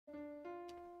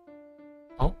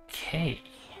Okay.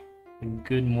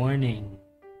 Good morning.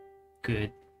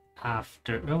 Good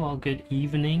good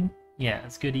evening. Yeah,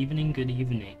 it's good evening,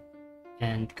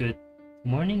 and good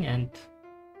morning, and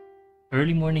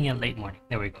early morning and late morning.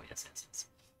 There we go. Yes, yes, yes.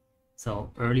 So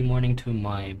early morning to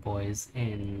my boys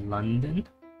in London.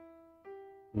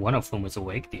 One of whom is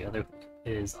awake. The other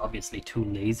is obviously too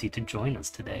lazy to join us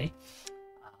today.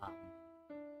 Um,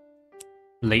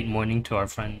 Late morning to our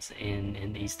friends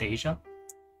in East Asia.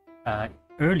 Uh,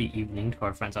 Early evening to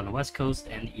our friends on the West Coast,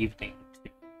 and evening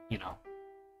to,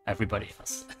 everybody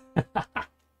else.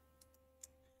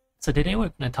 So today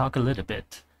we're going to talk a little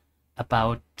bit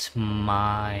about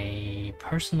my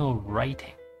personal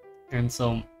writing. And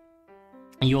so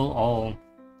you'll all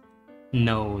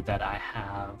know that I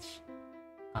have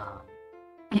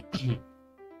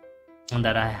and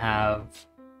that I have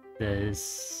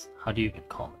this, how do you even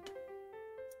call it?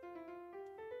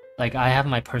 Like, I have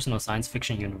my personal science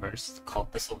fiction universe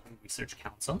called the Solar Research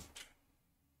Council.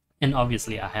 And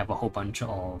obviously I have a whole bunch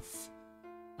of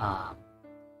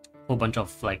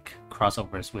like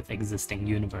crossovers with existing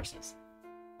universes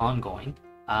ongoing.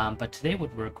 But today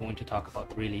what we're going to talk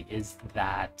about really is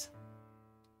that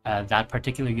that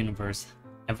particular universe,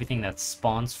 everything that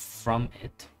spawns from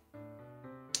it.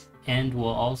 And we'll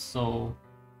also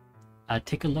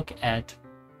take a look at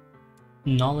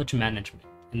knowledge management.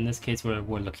 In this case, we're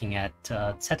looking at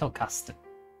Zettelkasten,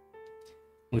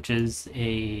 which is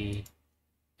an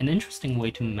interesting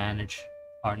way to manage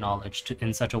our knowledge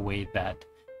in such a way that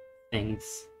things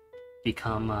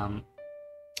become,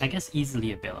 I guess,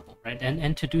 easily available, right?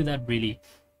 And to do that, really,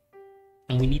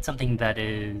 we need something that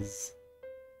is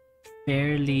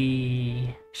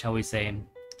fairly, shall we say,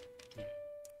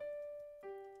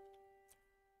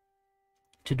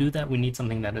 to do that, we need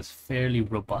something that is fairly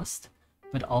robust,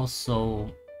 but also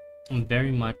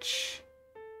very much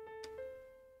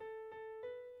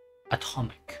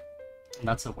atomic. And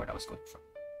that's the word I was going for.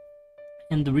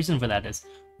 And the reason for that is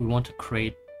we want to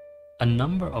create a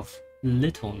number of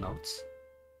little notes.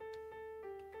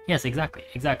 Yes, exactly.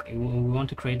 We want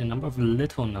to create a number of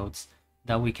little notes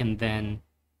that we can then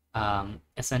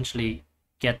essentially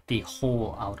get the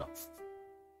whole out of.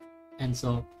 And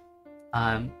so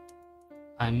I'm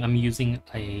using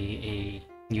a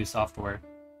new software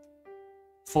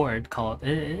for it called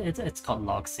it's called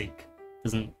LogSeq.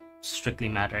 Doesn't strictly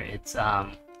matter. It's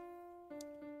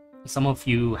some of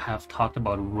you have talked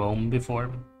about Rome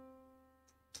before,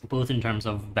 both in terms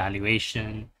of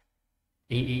valuation.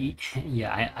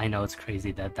 Yeah, I know it's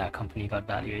crazy that that company got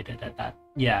valuated at that.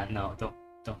 Yeah, no,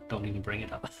 don't even bring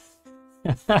it up.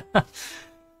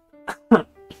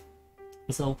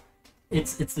 So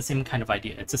it's the same kind of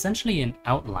idea. It's essentially an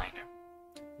outliner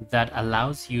that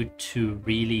allows you to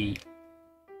really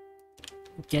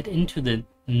get into the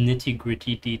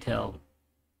nitty-gritty detail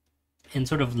and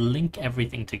sort of link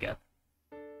everything together.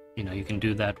 You can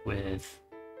do that with,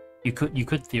 you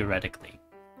could theoretically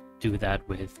do that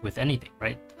with anything,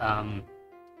 right?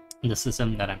 The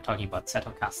system that I'm talking about,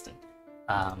 Zettelkasten,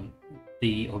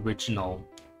 the original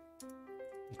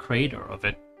creator of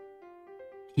it,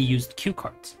 he used cue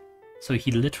cards. So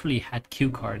he literally had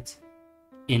cue cards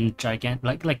in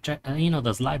gigantic,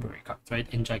 those library cards, right?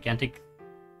 In gigantic,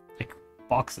 like,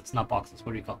 boxes, not boxes,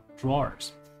 what do you call it?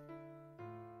 Drawers.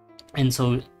 And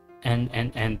so,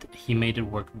 and he made it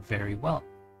work very well.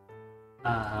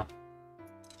 I'm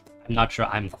not sure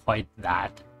I'm quite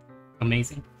that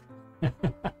amazing.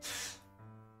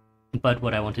 But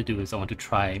what I want to do is I want to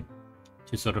try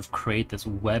to sort of create this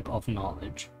web of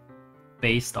knowledge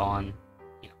based on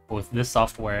both this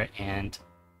software, and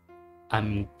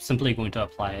I'm simply going to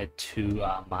apply it to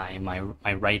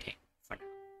my writing for now.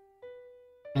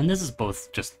 And this is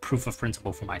both just proof of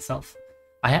principle for myself.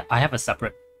 I have a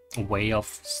separate way of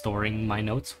storing my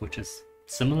notes, which is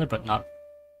similar but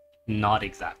not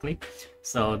exactly.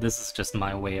 So this is just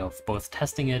my way of both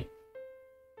testing it,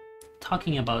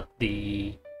 talking about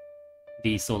the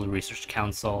Solar Research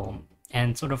Council,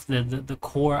 and sort of the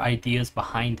core ideas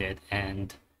behind it,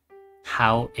 and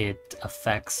how it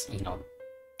affects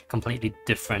completely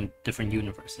different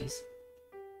universes,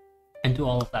 and do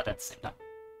all of that at the same time.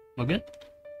 We're good?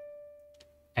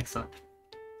 Excellent.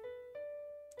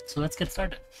 So let's get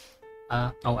started.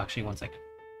 Oh, actually, one second.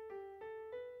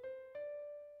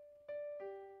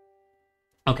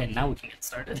 Okay, now we can get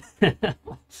started.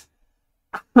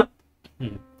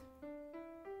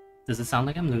 Does it sound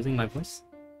like I'm losing my voice?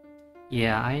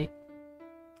 Yeah,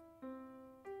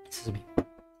 excuse me.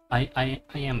 I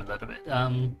am a little bit.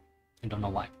 I don't know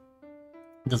why.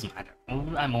 It doesn't matter.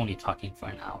 I'm only talking for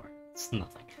an hour. It's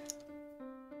nothing.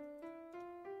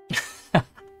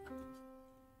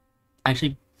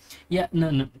 Actually, Yeah,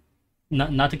 no,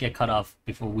 not to get cut off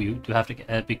before we do have to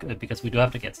get because we do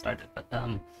have to get started. But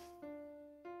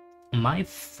my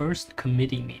first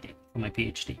committee meeting for my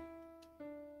PhD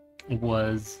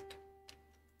was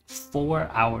 4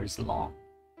 hours long.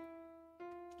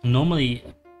 Normally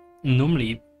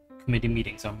committee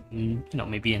meetings are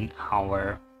maybe an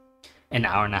hour and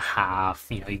a half.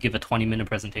 You give a 20-minute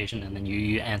presentation and then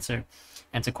you answer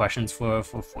questions for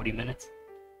 40 minutes.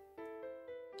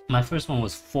 My first one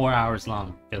was 4 hours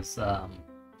long because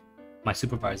my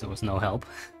supervisor was no help.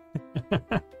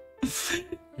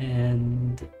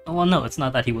 And well, no, it's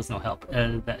not that he was no help,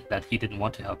 that he didn't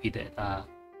want to help. He did,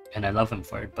 and I love him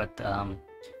for it, but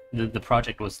the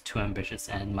project was too ambitious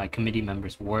and my committee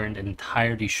members weren't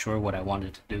entirely sure what I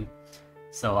wanted to do,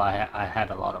 so I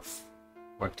had a lot of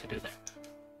work to do there.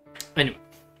 Anyway,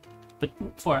 but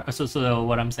so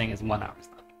what I'm saying is 1 hour is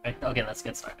not right. Okay, let's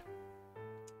get started.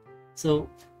 So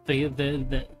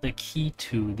the key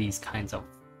to these kinds of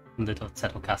little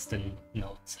Zettelkasten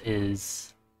notes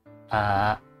is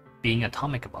being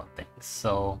atomic about things.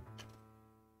 So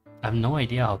I have no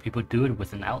idea how people do it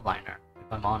with an outliner,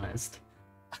 if I'm honest.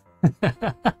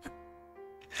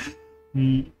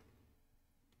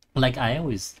 Like, I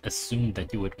always assumed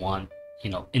that you would want,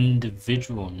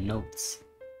 individual notes,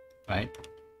 right?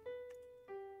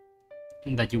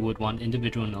 That you would want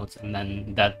individual notes, and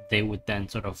then that they would then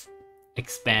sort of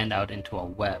expand out into a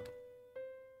web.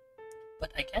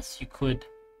 But I guess you could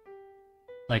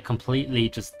like completely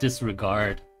just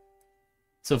disregard.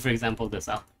 So for example, this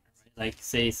outline, right? Like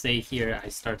say here I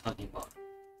start talking about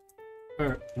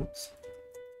Earth.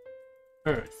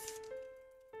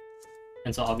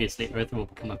 And so obviously Earth will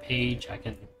become a page. I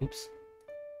can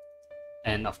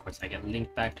and of course I can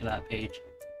link back to that page.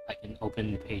 I can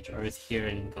open page Earth here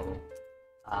and go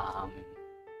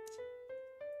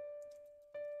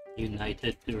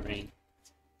united during.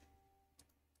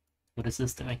 What is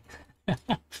this doing?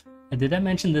 Did I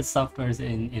mention this software is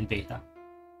in beta?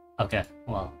 Okay,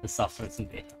 well, the software is in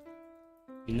beta.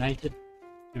 United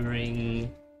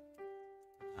during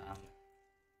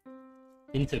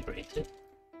integrated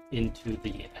into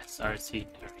the SRC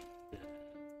during the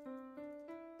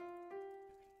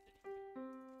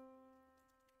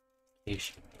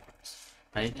Asian Wars,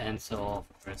 right? And so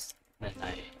of course then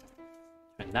I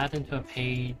turn that into a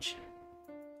page.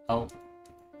 Oh.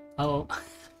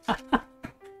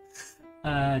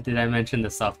 Did I mention the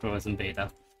software was in beta?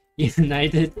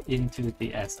 United into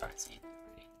the SRC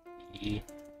during the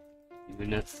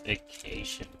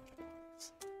unification.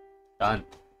 Done.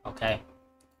 Okay.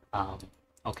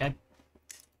 Okay.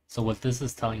 So what this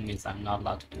is telling me is I'm not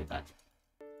allowed to do that.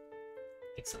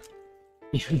 Excellent.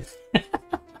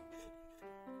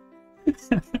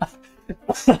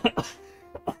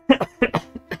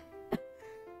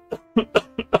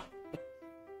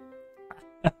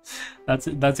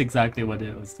 That's exactly what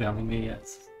it was telling me,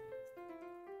 yes.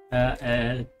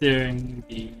 During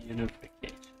the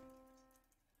unification.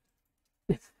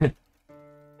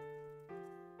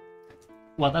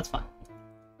 Well, that's fine.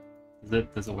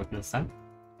 Does it work this time?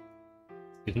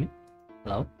 Excuse me?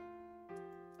 Hello?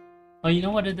 Oh, you know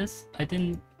what it is? I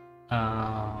didn't...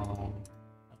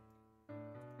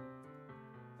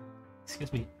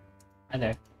 Excuse me. Hi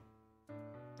there.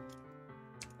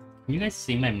 Can you guys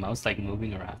see my mouse like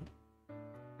moving around?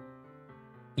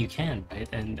 You can, right?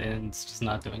 And it's just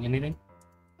not doing anything.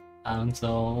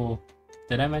 So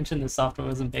did I mention the software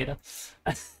was in beta?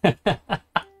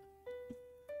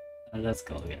 Let's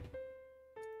go again.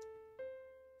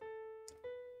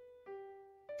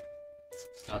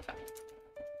 Okay.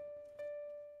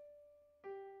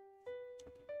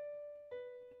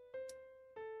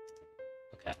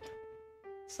 Okay.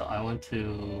 So I want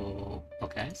to.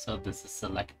 Okay, so this is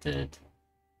selected.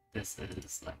 This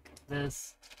is like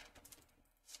this.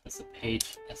 Does the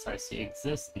page SRC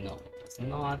exist? No, it does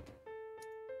not.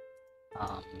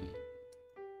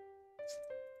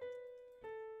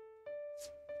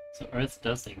 So Earth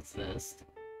does exist.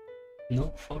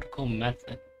 No protocol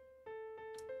method.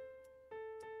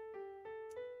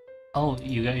 Oh,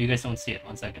 you guys don't see it.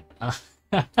 1 second.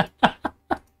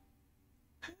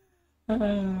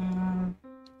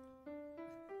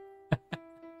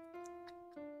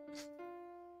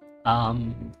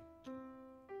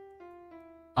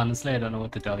 Honestly, I don't know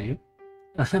what to tell you.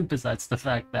 Besides the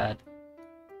fact that,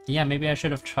 yeah, maybe I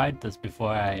should have tried this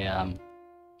before I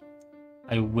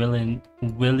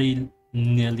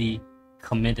willy-nilly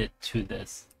committed to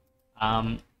this.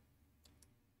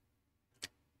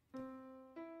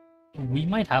 We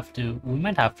might have to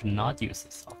not use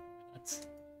this software.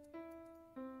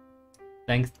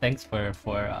 Thanks for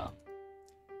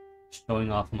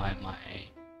showing off my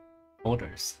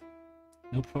folders.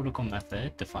 No protocol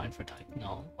method defined for type.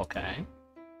 No. Okay.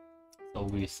 So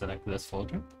we select this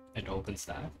folder. It opens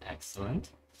that.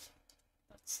 Excellent.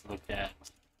 Let's look at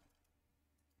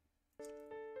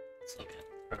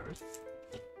Earth.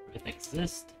 Earth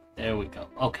exists. There we go.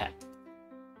 Okay.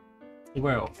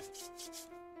 We're open.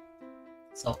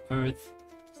 So Earth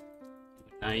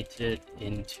united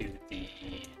into the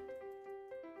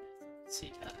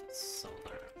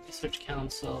Solar Research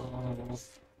Council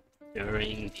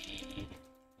during the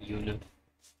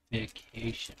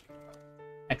unification.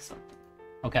 Excellent.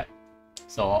 Okay.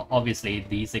 So obviously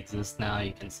these exist now.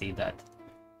 You can see that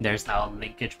there's now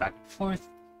linkage back and forth,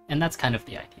 and that's kind of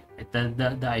the idea.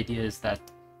 The idea is that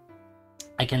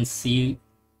I can see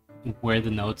where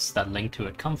the nodes that link to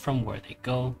it come from, where they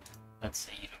go. Let's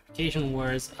say unification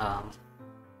wars,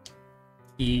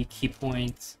 key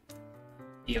points,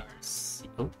 ERC,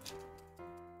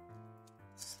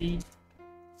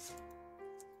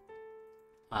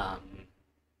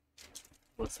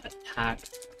 was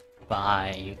attacked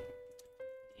by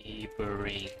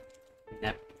neighboring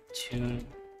Neptune.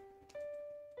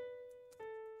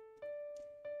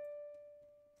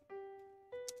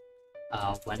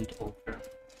 Went over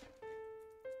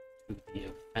to the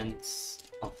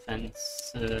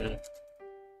offense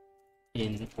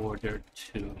in order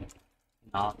to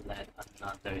not let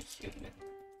another human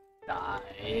die.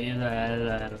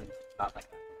 Not like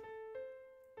that.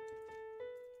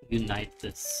 Unite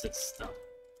this system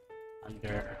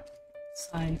under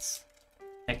science,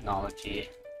 technology,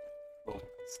 rules.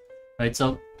 Right,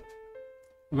 so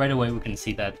right away we can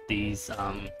see that these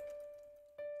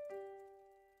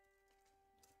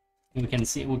we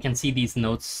can see these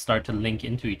nodes start to link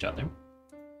into each other.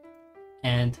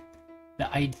 And the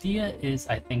idea is,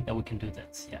 I think, that we can do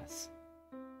this, yes.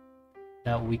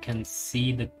 That we can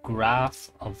see the graph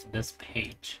of this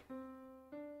page.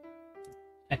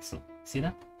 Excellent. See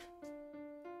that?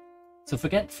 So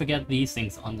forget these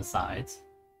things on the sides.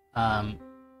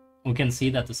 We can see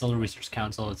that the Solar Research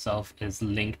Council itself is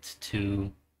linked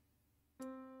to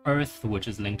Earth, which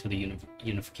is linked to the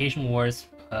Unification Wars,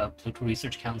 Pluto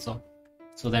Research Council.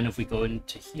 So then if we go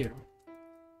into here,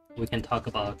 we can talk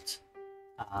about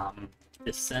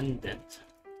descendant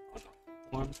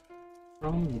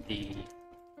from the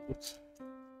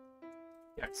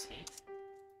ERC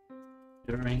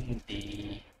during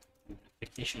the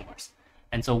Unification Wars.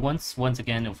 And so once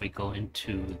again, if we go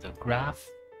into the graph,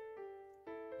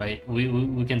 right,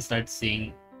 we can start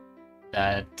seeing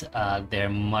that they're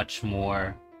much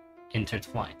more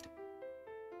intertwined.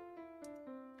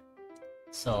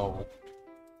 So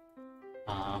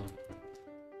how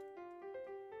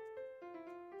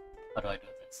do I do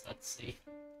this? Let's see.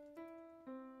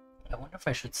 I wonder if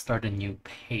I should start a new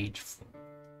page for.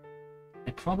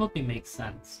 It probably makes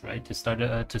sense, right? To start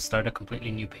a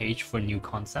completely new page for new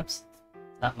concepts.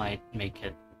 That might make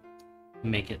it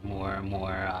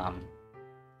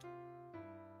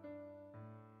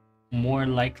more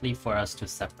likely for us to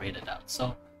separate it out.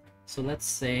 So let's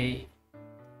say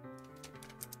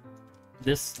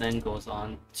this then goes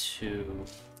on to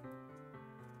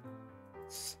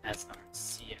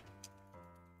SRC.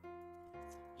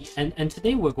 And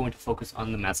today we're going to focus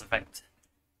on the Mass Effect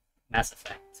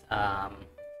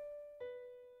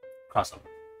crossover,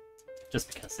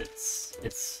 just because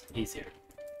it's easier.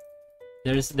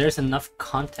 There's enough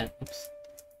content. Oops.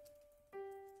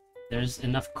 There's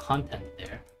enough content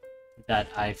there that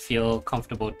I feel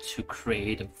comfortable to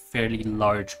create a fairly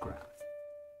large graph.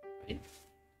 Right?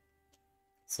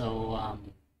 So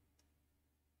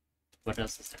what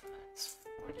else is there? It's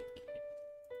 40K.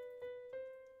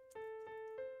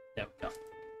 There we go.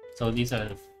 So these are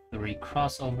the 3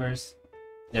 crossovers.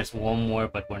 There's one more,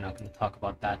 but we're not going to talk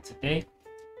about that today.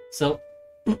 So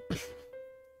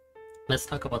let's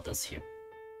talk about this here,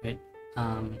 right?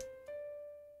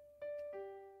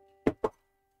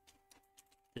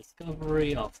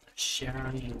 Discovery of the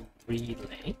Sharon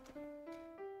relay.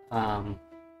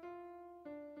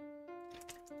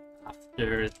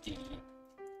 After the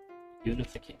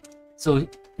unification. So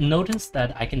notice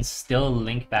that I can still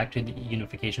link back to the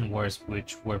Unification Wars,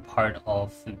 which were part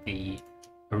of the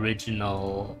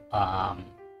original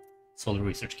Solar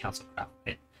Research Council graph,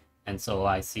 right? And so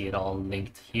I see it all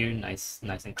linked here, nice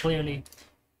and clearly.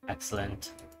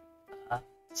 Excellent.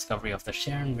 Discovery of the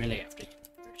Sharon relay after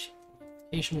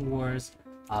Unification Wars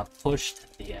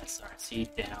pushed the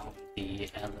SRC down the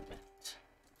element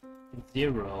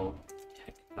 0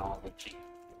 technology.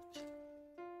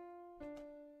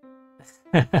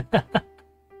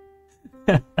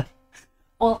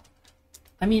 Well,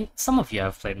 I mean, some of you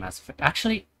have played Mass Effect.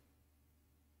 Actually,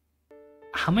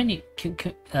 how many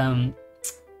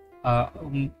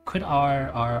Could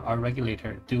our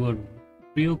regulator do a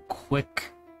real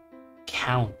quick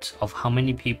count of how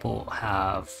many people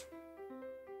have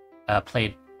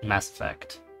played Mass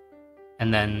Effect,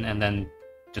 and then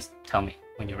just tell me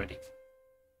when you're ready.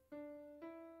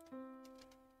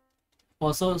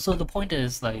 Well, so the point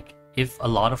is, like, if a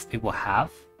lot of people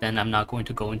have, then I'm not going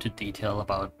to go into detail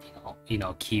about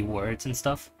keywords and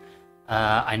stuff.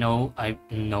 I know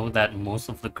that most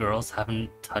of the girls haven't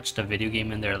touched a video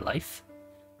game in their life.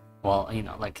 Well,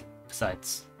 like,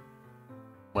 besides,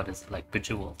 what is it, like,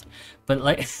 Bejeweled, but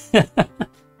like,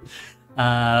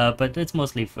 but it's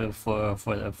mostly for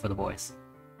the boys.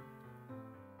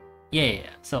 Yeah.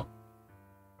 So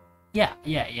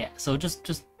yeah. So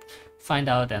just find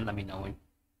out and let me know when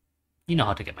you know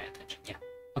how to get my attention. Yeah.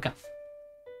 Okay.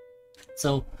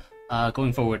 So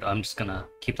going forward, I'm just gonna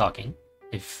keep talking.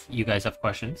 If you guys have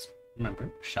questions,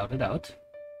 remember, shout it out.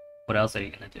 What else are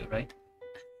you gonna do, right?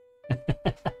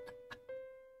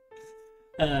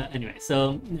 Anyway,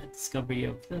 so discovery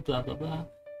of the blah blah blah,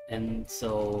 and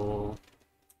so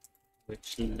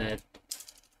which led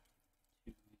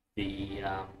to the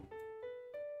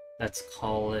let's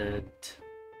call it,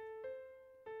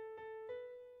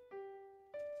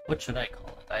 what should I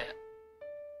call it?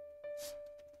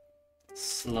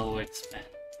 Slow expansion,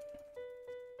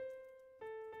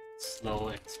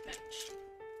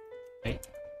 right?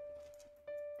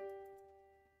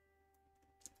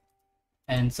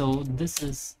 And so this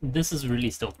is really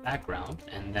still background,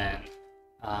 and then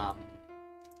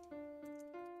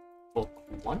book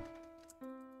one.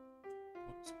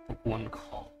 What's book one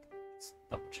called? Let's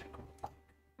double check real quick.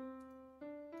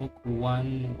 Book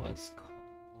one was called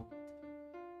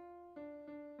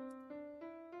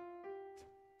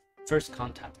First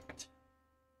Contact.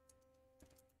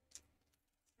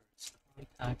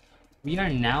 We are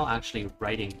now actually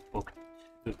writing book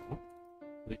two,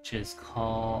 which is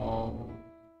called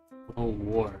Total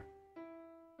War.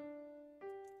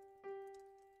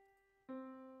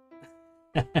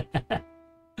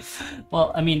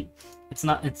 Well, I mean, it's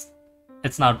not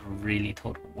really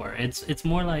Total War. It's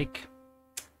more like,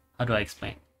 how do I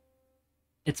explain?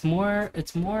 It's more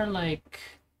like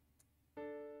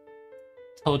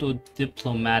Total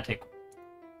Diplomatic.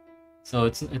 So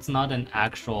it's not an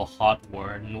actual hot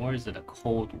war, nor is it a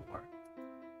cold war.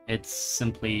 It's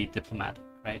simply diplomatic,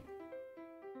 right?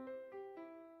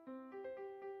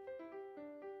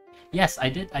 Yes, I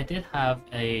did have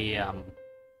a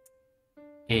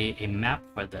map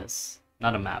for this.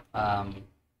 Not a map, an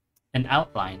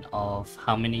outline of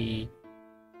how many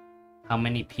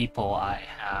people I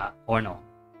have, or no,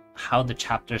 how the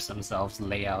chapters themselves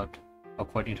lay out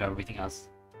according to everything else.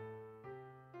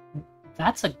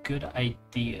 That's a good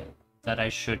idea that I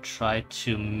should try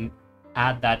to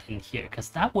add that in here, because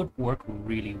that would work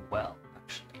really well,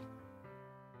 actually.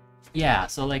 Yeah,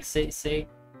 so like say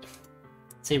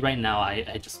right now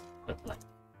I just put like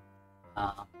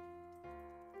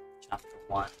chapter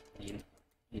 1,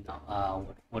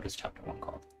 what is chapter 1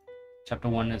 called? Chapter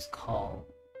 1 is called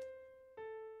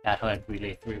Battle at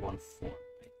Relay 314.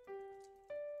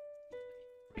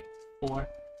 Right? 314.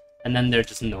 And then they're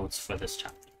just notes for this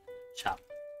chapter. Chapter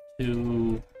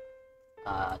 2,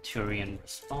 Turian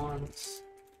response.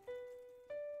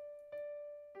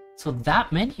 So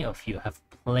that many of you have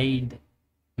played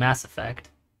Mass Effect,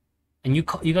 and you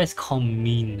guys call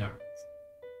me nerds.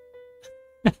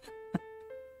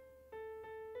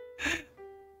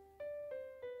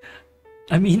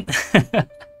 I mean,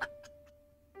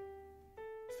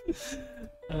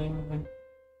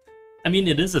 I mean,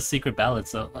 it is a secret ballot,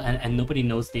 so and nobody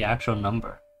knows the actual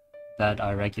number that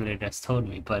our regulator has told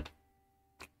me, but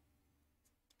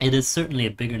it is certainly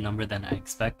a bigger number than I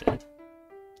expected.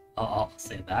 I'll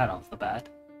say that off the bat.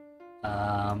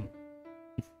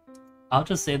 I'll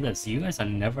just say this: you guys are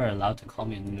never allowed to call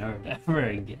me a nerd ever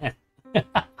again.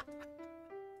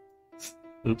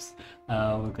 Oops.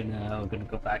 We're gonna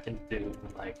go back into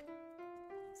like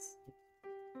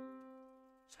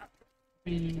chapter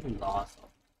 3, loss of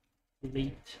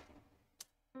fleet.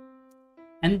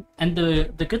 And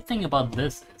the good thing about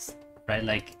this is, right,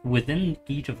 like within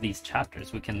each of these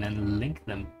chapters we can then link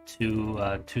them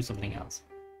to something else.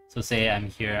 So say I'm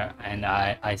here and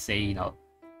I say,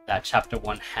 that chapter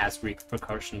 1 has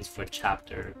repercussions for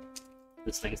chapter,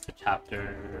 this links to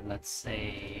chapter, let's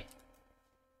say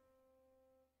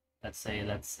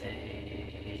chapter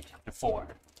 4.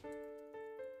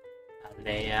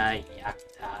 Alea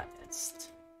Jacta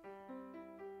Est.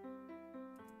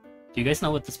 Do you guys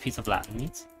know what this piece of Latin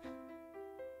means?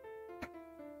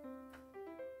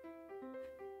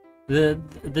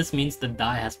 This means the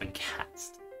die has been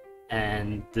cast.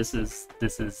 And this is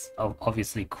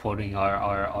obviously quoting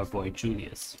our boy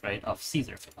Julius, right, of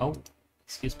Caesar. Oh,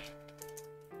 excuse me.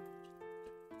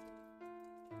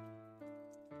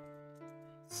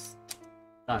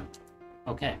 Done.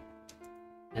 Okay.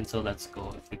 And so let's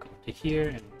go, if we go to here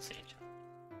and say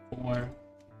 4,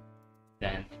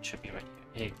 then it should be right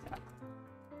here. Exactly.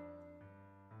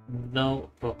 Though,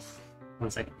 oh,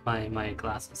 1 second, my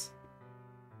glasses.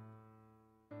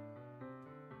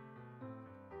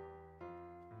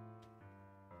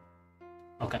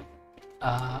 Okay.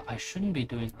 I shouldn't be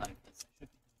doing like this. I should be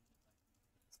doing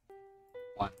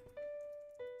like 1.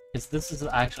 Because this is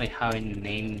actually how I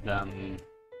name them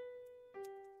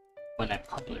when I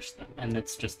publish them, and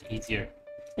it's just easier.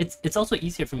 It's also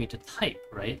easier for me to type,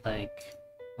 right? Like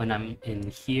when I'm in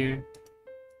here.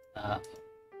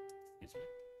 Excuse me.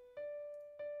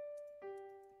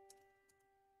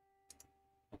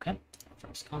 Okay,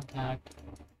 first contact.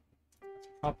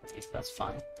 Properties, that's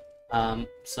fine.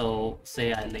 So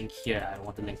say I link here, I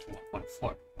want to link to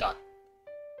 1.4, done,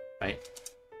 right?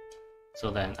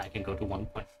 So then I can go to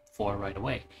 1.4 right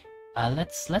away.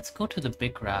 Let's go to the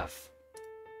big graph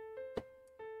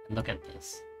and look at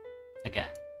this again,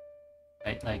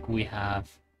 right? Like we have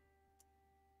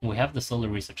the Solar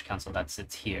Research Council that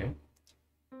sits here.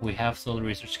 We have Solar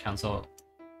Research Council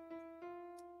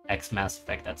X Mass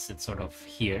Effect that sits sort of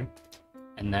here.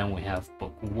 And then we have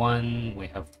book 1, we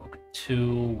have book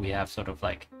 2, we have sort of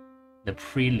like the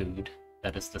prelude,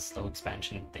 that is the slow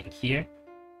expansion thing here.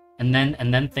 And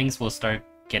then things will start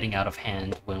getting out of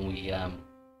hand when we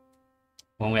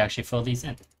actually fill these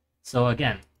in. So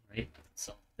again, right?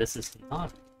 So this is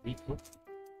not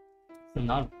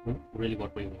really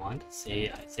what we want. I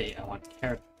say I want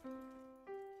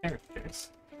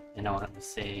characters, and I want to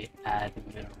say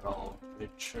Admiral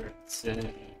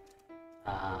Richardson,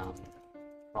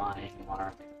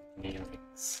 Primarch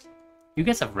Marys. You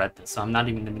guys have read this, so I'm not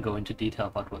even going to go into detail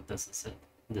about what this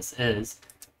is.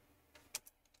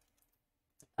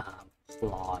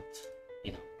 Plot,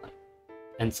 you know, like,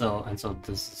 and so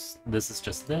this is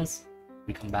just this.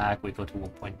 We come back, we go to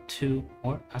 1.2,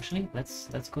 or actually let's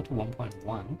go to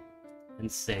 1.1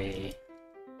 and say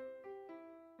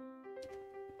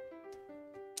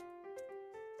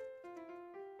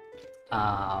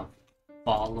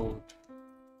followed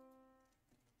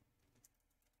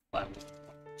by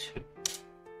 1.2,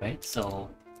 right? So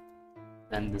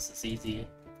then this is easy.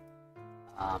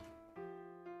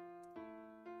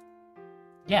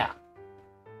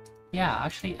 Yeah,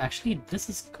 actually this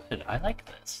is good. I like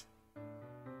this.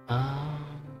 No,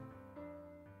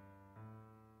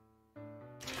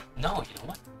 you know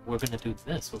what? We're gonna do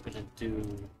this. We're gonna do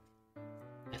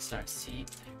src_xme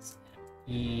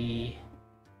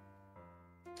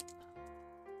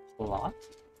plot.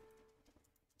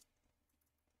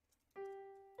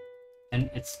 And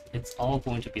it's all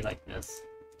going to be like this.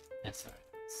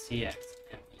 src_xme.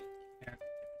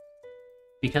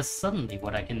 Because suddenly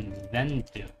what I can then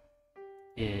do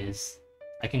is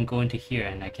I can go into here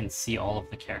and I can see all of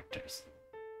the characters.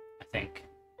 I think.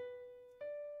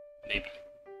 Maybe.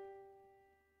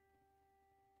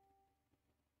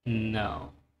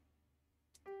 No.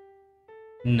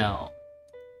 No.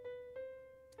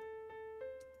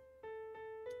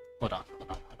 Hold on.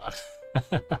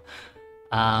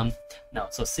 No,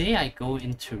 so say I go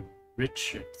into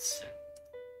Richardson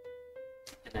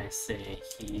and I say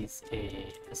he's a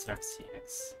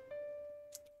srcx.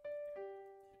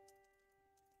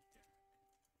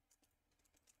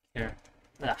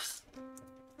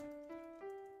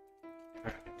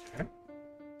 Character.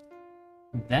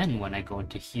 Then when I go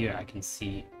into here, I can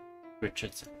see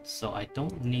Richardson. So I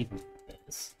don't need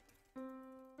this.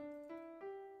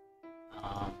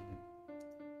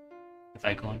 If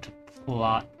I go into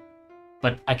plot,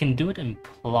 but I can do it in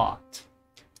plot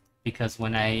because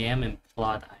when I am in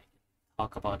plot, I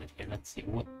talk about it here. Let's see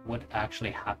what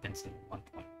actually happens in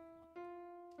 1.1.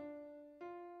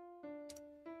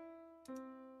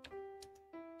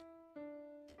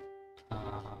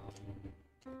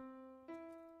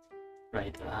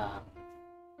 Right,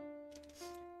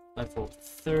 level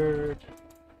 3rd,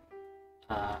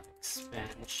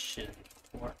 expansion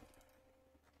 4.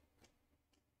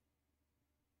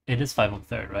 It is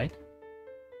 503rd, right?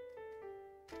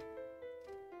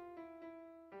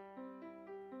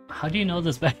 How do you know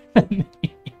this better than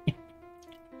me?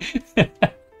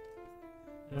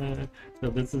 So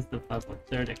this is the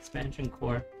 503rd expansion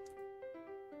core,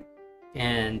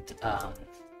 and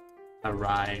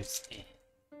arrives in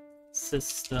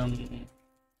system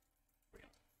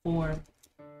 4,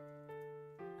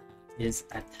 is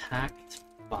attacked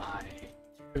by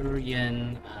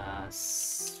Turian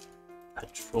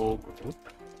patrol group,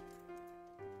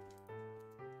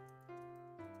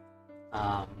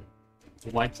 um,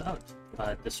 wipes out,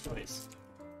 destroys.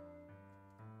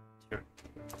 Sure.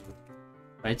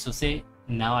 Right, so say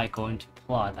now I go into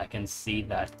plot, I can see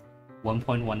that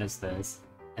 1.1 is this,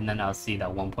 and then I'll see that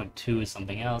 1.2 is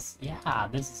something else. Yeah,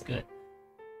 this is good.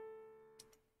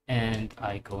 And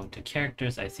I go into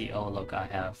characters, I see, oh look, I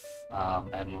have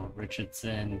Admiral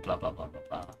Richardson, blah blah blah blah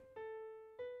blah.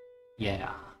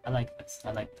 Yeah, I like this,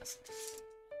 I like this.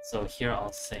 So here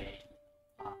I'll say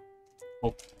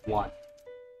book 1.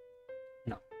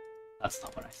 No, that's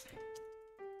not what I say.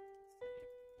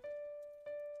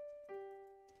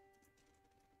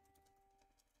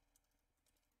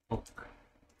 Book.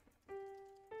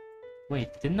 Wait,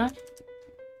 didn't I?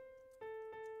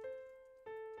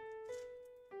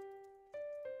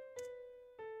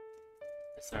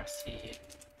 SRC,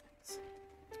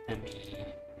 ME.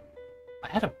 I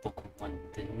had a book 1,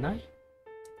 didn't I?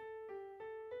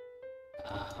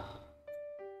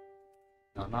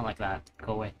 No, not like that.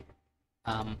 Go away.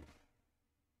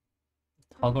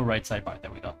 Toggle right sidebar.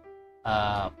 There we go.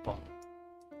 Boom.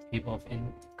 Table of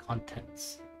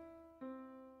contents.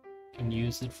 Can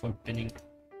use it for pinning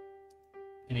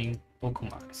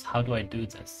bookmarks. How do I do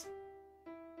this?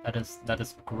 That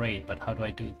is great, but how do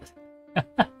I do this?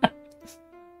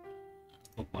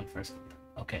 Book 1 first.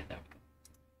 Okay, there we go.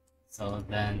 So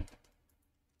then,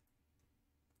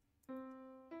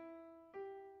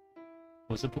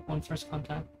 was it book 1 first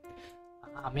contact?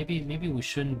 Maybe we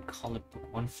shouldn't call it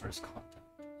book 1 first contact.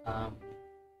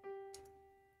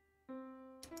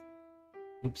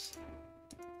 Oops.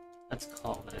 Let's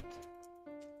call it.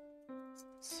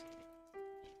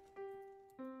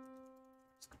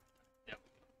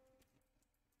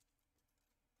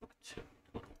 Book 2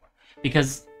 total war.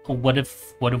 Because what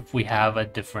if we have a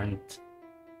different,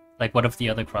 like what if the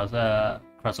other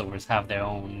crossovers have their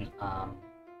own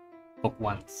book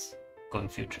 1s going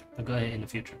in the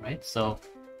future, right? So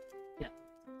yeah.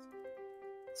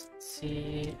 Let's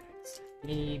see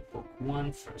book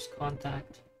 1 first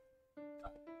contact.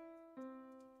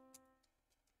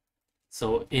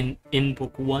 So in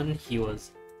book 1 he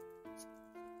was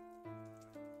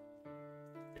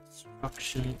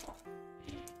destruction of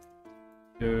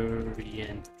the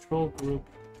Turian patrol group,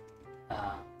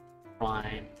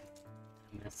 prime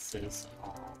nemesis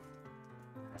of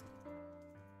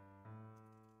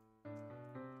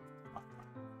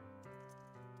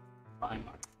prime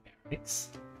barracks.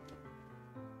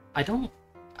 I don't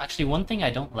actually. One thing I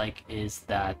don't like is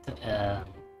that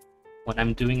when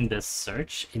I'm doing this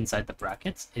search inside the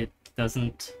brackets, it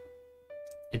doesn't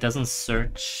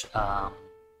search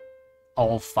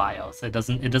all files. It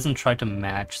doesn't try to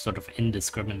match sort of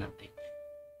indiscriminately.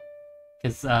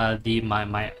 Because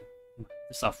my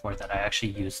software that I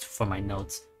actually used for my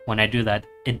notes, when I do that,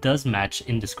 it does match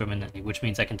indiscriminately, which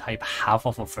means I can type half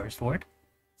of a first word.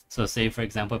 So say for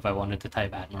example, if I wanted to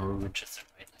type Admiral Richardson,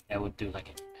 right? Like I would do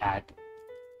like add.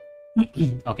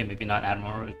 Okay, maybe not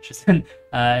Admiral Richardson.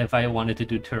 If I wanted to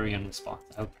do Turian response,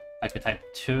 I could type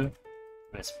to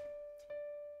response.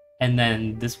 And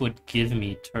then this would give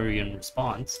me Turian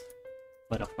response,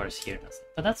 but of course here doesn't.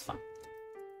 But that's fine.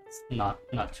 It's not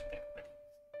too big.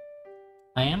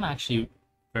 I am actually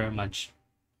very much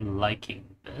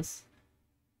liking this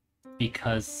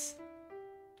because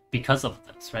of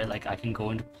this, right? Like I can go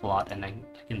into plot and I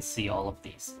can see all of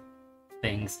these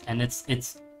things, and it's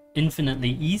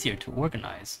infinitely easier to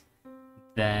organize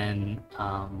than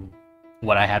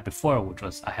what I had before, which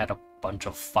was I had a bunch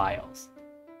of files.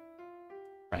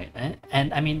 Right,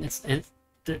 and I mean,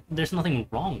 there's nothing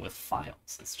wrong with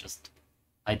files. It's just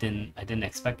I didn't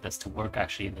expect this to work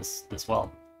actually this well.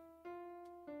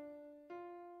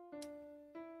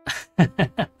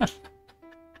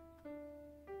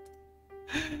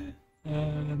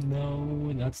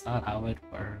 No, that's not how it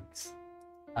works.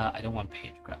 I don't want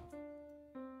page graph.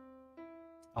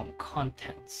 Oh,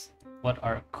 contents. What's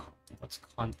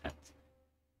contents?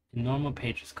 In normal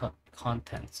pages,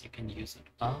 contents. You can use it.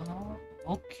 Oh,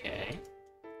 okay.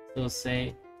 So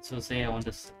say I want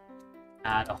to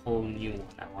add a whole new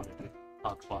one. I wanted to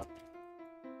talk about the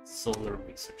Solar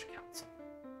Research Council.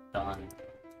 Done.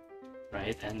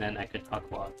 Right, and then I could talk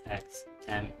about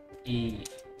XME.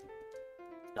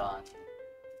 Done.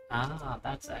 Ah,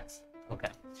 that's X. Okay.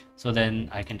 So then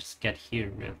I can just get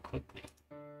here real quickly.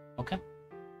 Okay.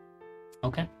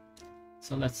 Okay.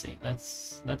 So let's see.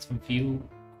 Let's view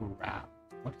graph.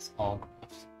 What is all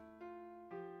graphs?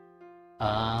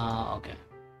 Okay.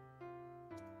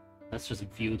 Let's just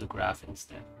view the graph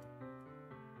instead.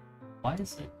 Why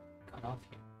is it cut off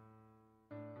here?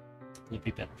 Would it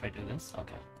be better if I do this?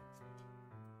 Okay.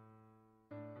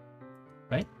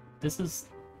 Right? This is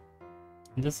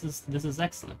This is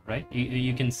excellent, right?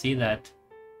 You can see that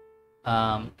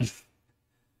um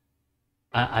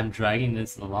I'm dragging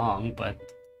this along, but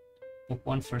book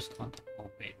one first contact. Oh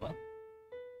wait, what?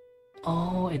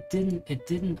 Oh, it didn't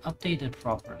update it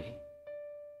properly.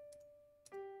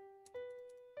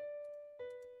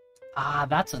 Ah,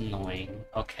 that's annoying.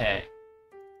 Okay.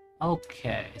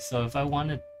 Okay, so if I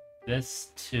wanted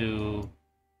this to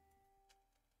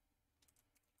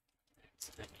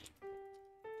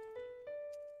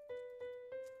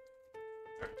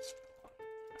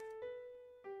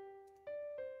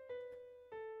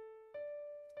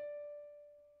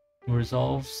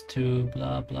resolves to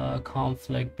blah blah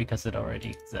conflict because it already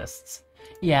exists.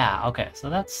 Yeah, okay, so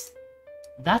that's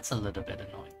a little bit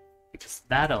annoying because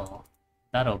that'll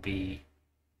be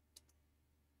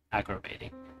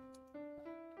aggravating.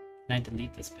 Can I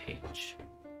delete this page?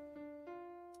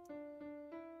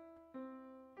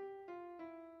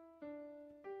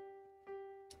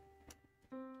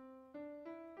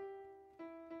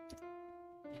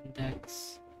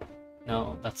 Index.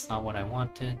 No, that's not what I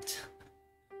wanted.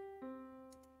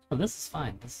 Oh, this is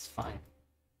fine. This is fine.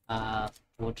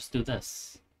 We'll just do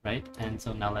this, right? And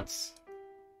so now let's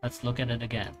look at it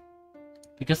again.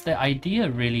 Because the idea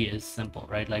really is simple,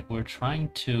 right? Like we're trying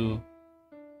to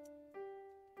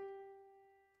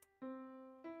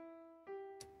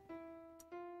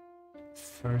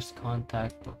first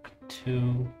contact book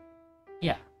 2.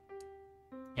 Yeah.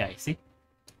 Yeah, you see?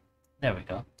 There we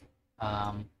go.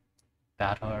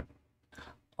 Battle.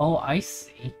 Oh, I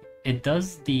see. It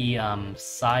does the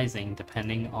sizing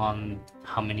depending on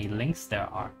how many links there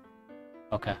are.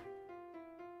 Okay.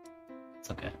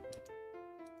 It's okay.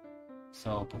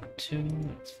 So book 2,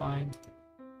 it's fine.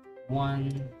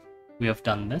 1, we have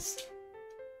done this.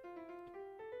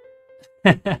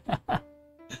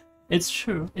 It's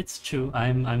true, it's true.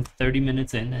 I'm 30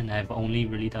 minutes in and I've only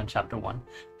really done chapter 1.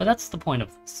 But that's the point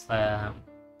of this.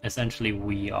 Essentially,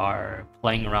 we are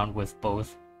playing around with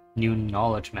both new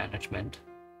knowledge management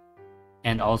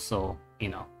and also, you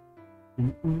know,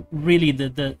 really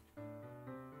the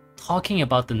talking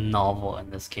about the novel in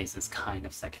this case is kind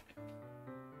of secondary.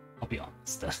 I'll be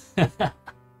honest.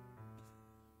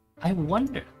 I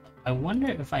wonder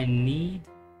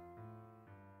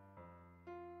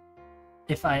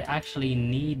if I actually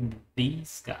need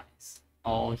these guys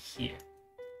all here.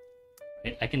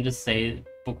 Right? I can just say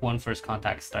book 1 first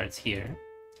contact starts here,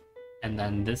 and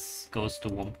then this goes to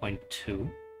 1.2,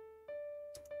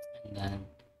 and then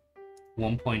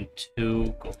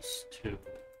 1.2 goes to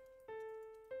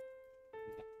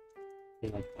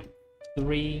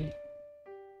 1.3,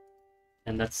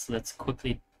 and let's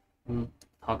quickly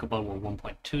talk about what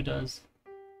 1.2 does.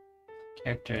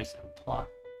 Characters and plot.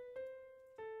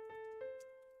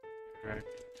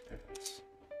 Characters,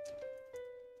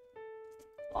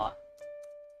 plot.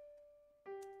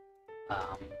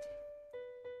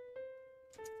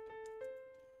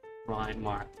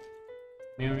 Primarch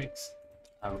Merix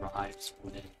arrives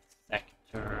with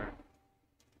sector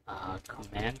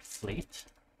command fleet.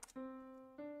 I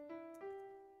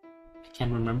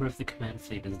can't remember if the command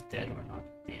fleet is dead or not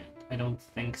at the end. I don't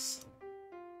think so.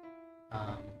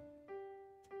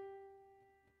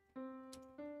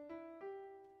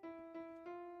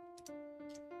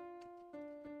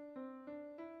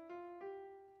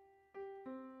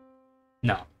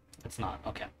 No, it's not.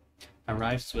 Okay.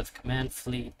 Arrives with command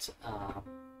fleet.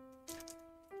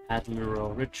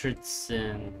 Admiral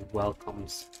Richardson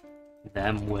welcomes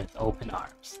them with open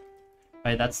arms.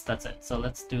 Right, that's it. So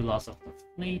let's do loss of the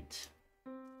fleet.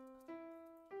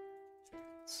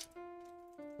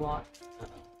 Plot.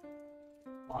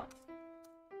 Plot.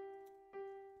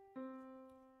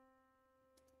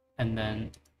 And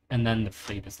then the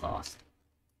fleet is lost.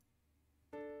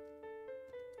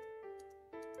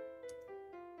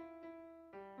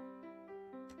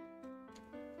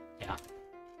 Yeah.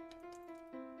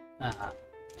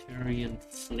 Turian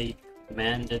fleet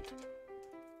commanded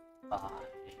by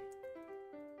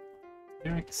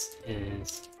Merix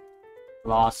is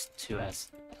lost to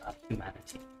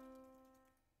humanity.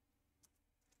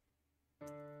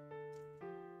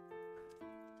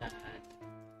 And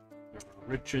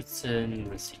Richardson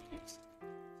receives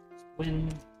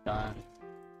win, done,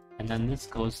 and then this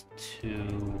goes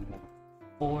to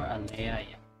 4 Alea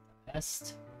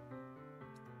West.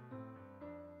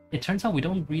 It turns out we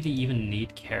don't really even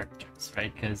need characters,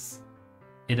 right? Because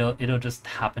it'll just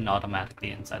happen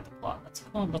automatically inside the plot. Let's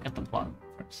go and look at the plot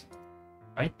first.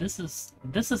 Right? This is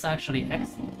actually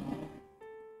excellent.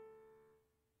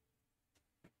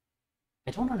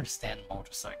 I don't understand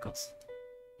motorcycles.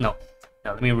 No,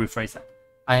 let me rephrase that.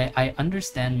 I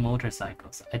understand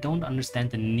motorcycles. I don't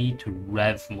understand the need to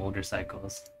rev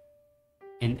motorcycles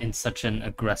in such an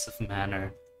aggressive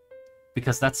manner,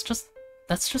 because that's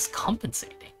just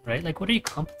compensating, right? Like, what are you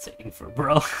compensating for,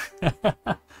 bro?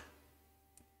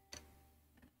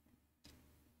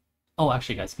 Oh,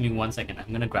 actually, guys, give me 1 second.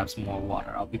 I'm gonna grab some more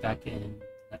water. I'll be back in,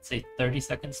 let's say, 30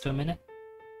 seconds to a minute.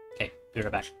 Okay, be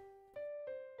right back.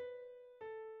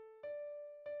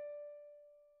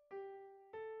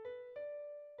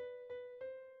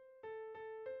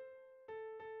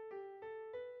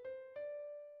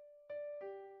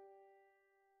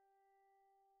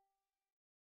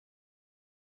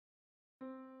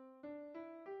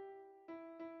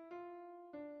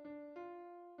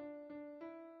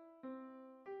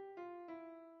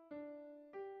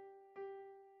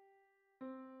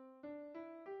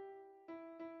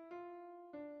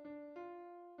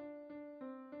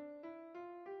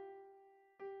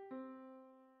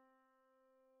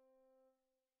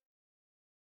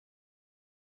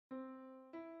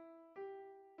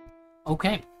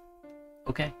 Okay,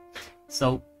 okay.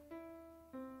 So,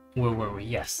 where were we?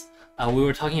 Yes. We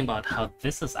were talking about how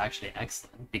this is actually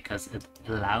excellent because it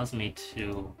allows me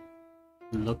to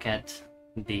look at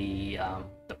the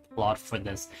plot for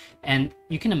this, and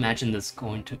you can imagine this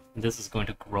is going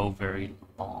to grow very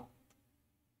long.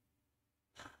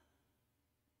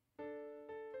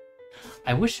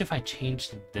 I wish if I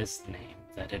changed this name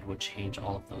that it would change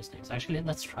all of those names. Actually,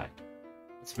 let's try it.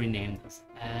 Let's rename this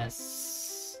as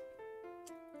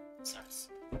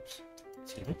oops,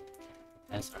 excuse me,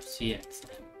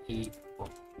 SRCXME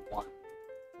book 1.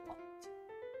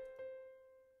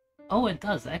 Oh, it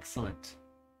does. Excellent.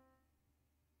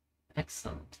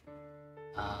 Excellent.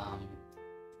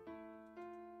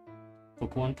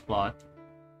 Book 1 plot.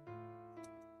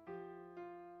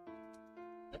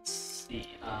 Let's see.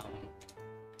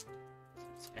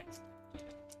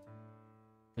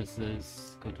 This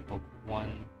is go to book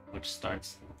 1, which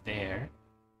starts there.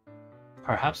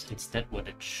 Perhaps instead what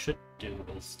it should do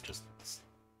is just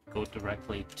go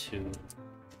directly to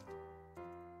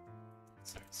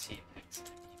CX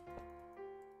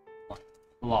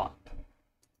plot.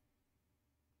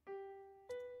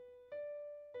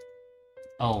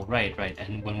 Oh, right.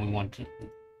 And when we want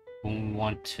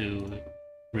to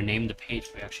rename the page,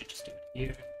 we actually just do it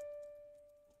here.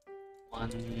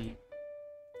 1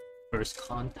 first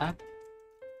contact.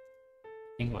 I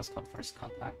think it was called first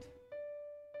contact.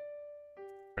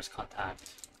 First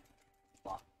contact.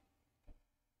 Plot.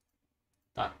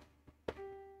 Done.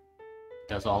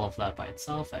 Does all of that by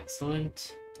itself.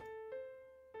 Excellent.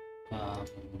 No.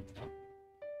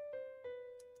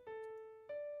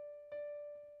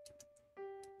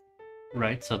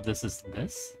 Right, so this is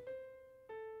this.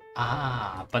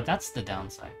 Ah, but that's the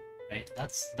downside, right?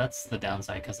 That's the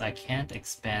downside, because I can't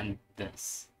expand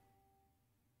this.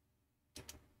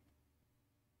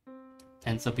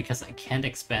 And so because I can't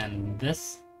expand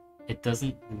this, it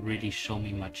doesn't really show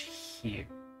me much here.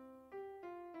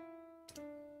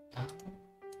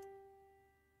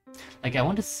 Like, I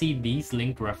want to see these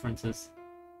linked references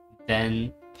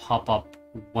then pop up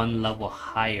one level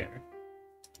higher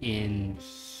in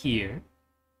here,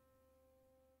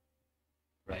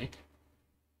 right?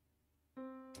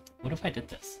 What if I did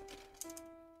this?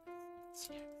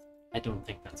 I don't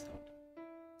think that's good.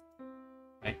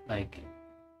 Right, like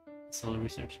solar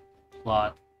research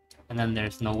plot, and then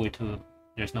there's no way to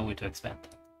expand.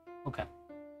 Okay.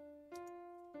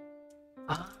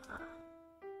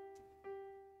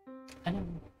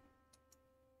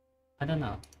 I don't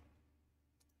know.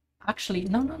 Actually,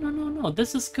 no.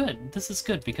 This is good. This is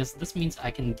good because this means I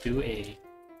can do a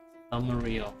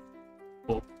summary of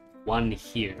book 1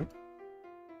 here.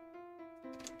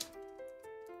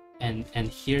 And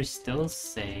here still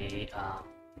say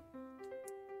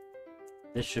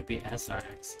this should be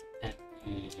SRX and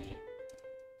E.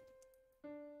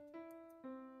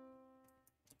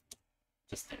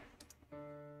 Just there.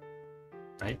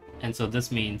 Right? And so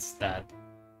this means that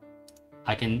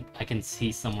I can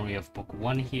see summary of book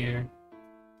 1 here.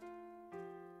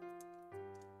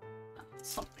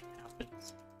 Something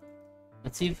happens.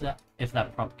 Let's see if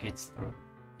that propagates through.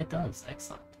 It does.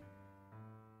 Excellent.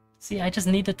 See, I just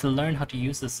needed to learn how to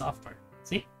use this software.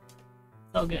 See?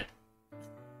 So good.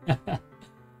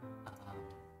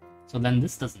 So then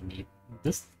this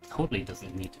totally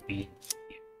doesn't need to be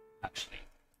here, actually.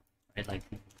 Right? Like,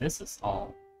 this is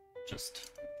all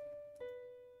just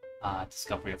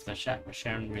discovery of the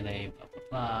Sharon relay, blah blah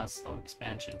blah, slow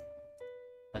expansion.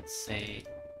 Let's say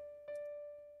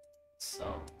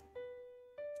so.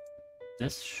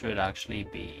 This should actually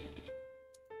be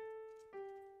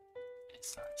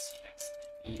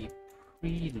SRCXME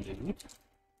prelude.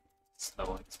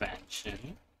 slow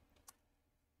expansion.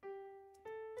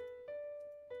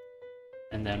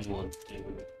 And then we'll do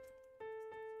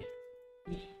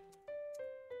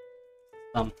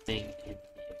something in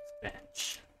the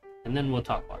expansion. And then we'll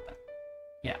talk about that.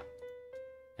 Yeah.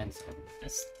 And so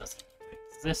this doesn't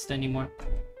exist anymore.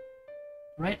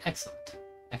 Right, excellent.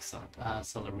 Excellent.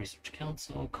 Solar Research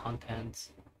Council, contents,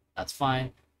 that's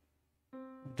fine.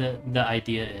 The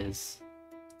idea is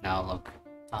now look.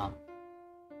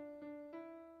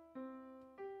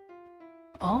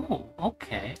 Oh,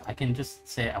 okay. I can just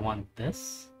say I want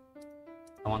this,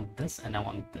 and I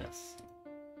want this.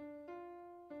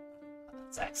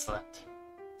 That's excellent.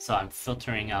 So I'm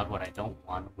filtering out what I don't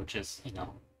want, which is, you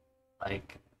know,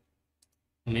 like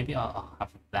maybe I'll have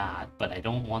that, but I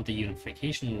don't want the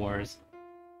unification wars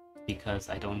because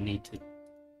I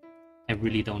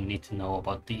really don't need to know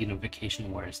about the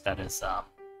unification wars that is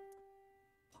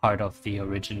part of the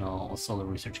original Solar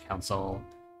Research Council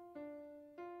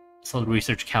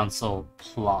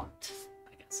plot,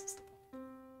 I guess is the point.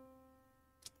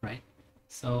 Right?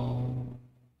 So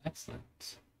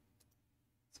excellent.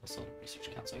 So Solar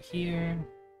Research Council here.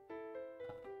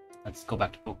 Let's go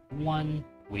back to book 1.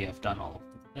 We have done all of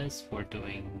this. We're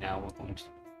going to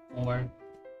 4.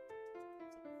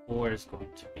 4 is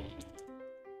going to be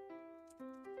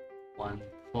one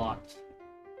plot.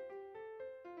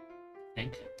 I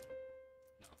think.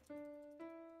 No.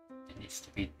 It needs to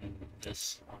be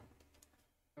this one.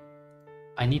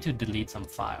 I need to delete some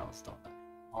files, don't I?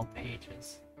 All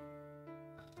pages.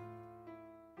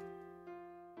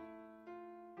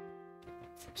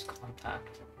 First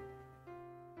contact.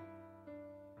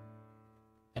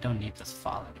 I don't need this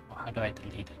file anymore. How do I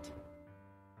delete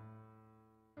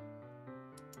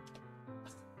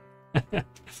it?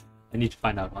 I need to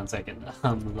find out 1 second.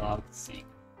 Log seek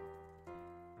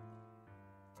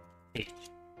page.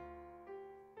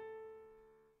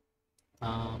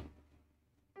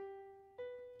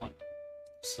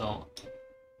 So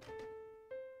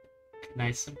can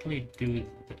I simply do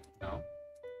the no?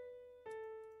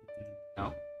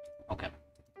 No? Okay.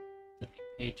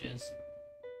 Delete pages.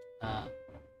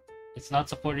 It's not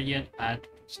supported yet. Add,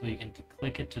 so you can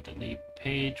click it to delete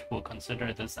page. We'll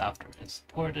consider this after it's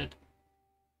supported.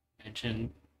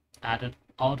 Mention added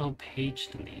auto page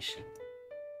deletion.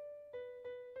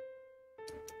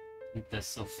 The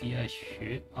Sophia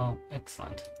Xu. Oh,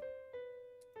 excellent.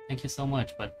 Thank you so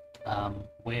much, but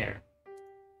where?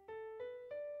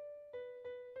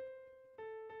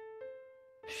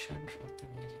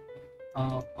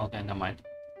 Oh, okay, never mind.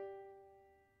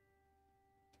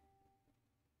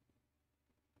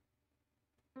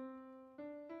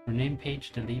 Rename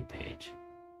page, delete page.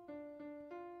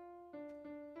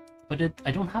 But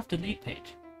I don't have delete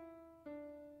page.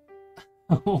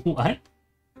 What?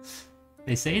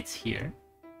 They say it's here.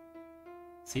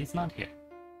 See, it's not here.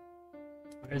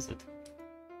 Where is it?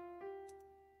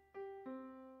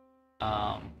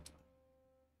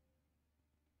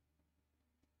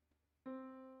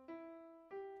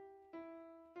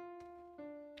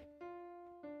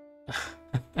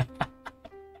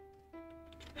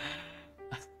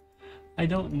 I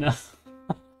don't know.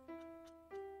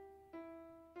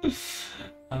 It's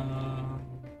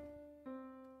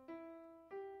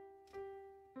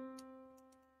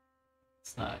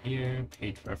not here.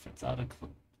 Page reference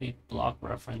autocomplete. Block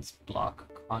reference. Block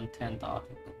content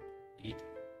autocomplete.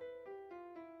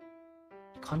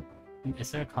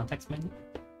 Is there a context menu?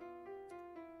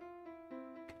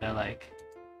 Can I like?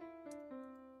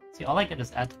 See, all I get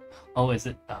is add. Oh, is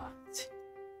it?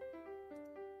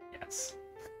 Yes.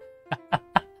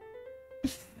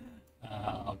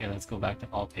 Okay, let's go back to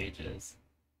all pages.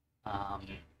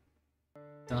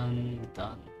 Done.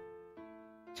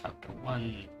 Chapter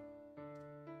 1.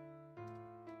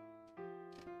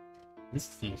 This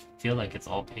doesn't feel like it's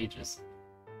all pages.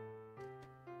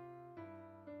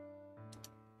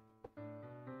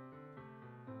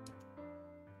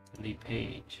 Delete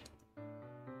page.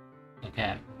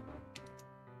 Okay.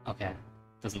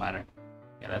 Doesn't matter.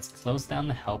 Yeah, let's close down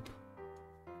the help.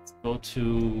 Let's go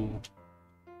to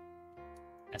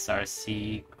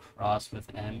SRC cross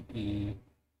with ME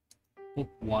book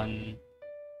 1.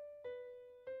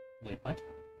 Wait, what?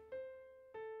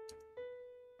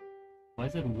 Why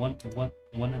is it one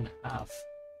and a half?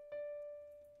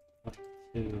 1,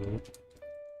 2,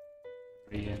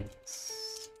 3 and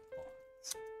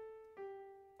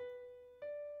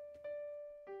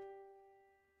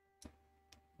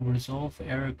resolve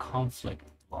error conflict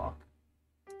block.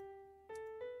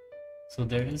 So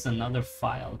there is another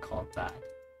file called that.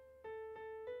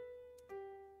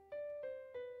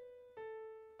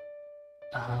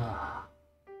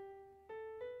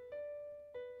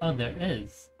 Oh, there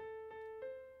is.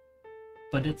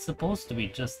 But it's supposed to be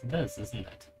just this, isn't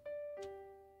it?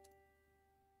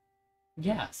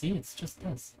 Yeah, see, it's just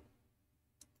this.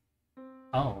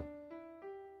 Oh.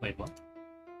 Wait, what?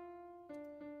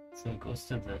 So it goes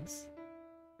to this.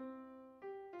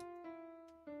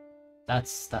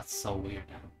 That's so weird.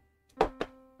 Okay,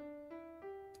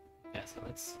 so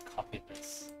let's copy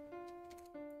this.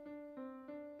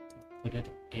 Put it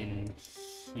in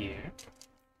here.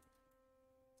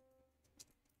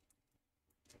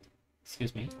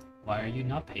 Excuse me, why are you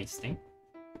not pasting?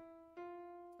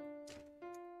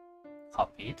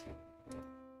 Copied.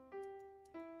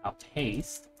 Now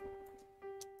paste.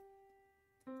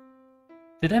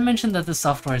 Did I mention that the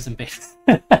software isn't based?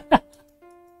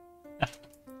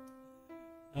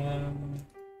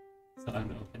 So I'm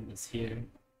gonna open this here.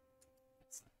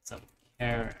 Some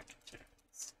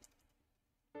characters.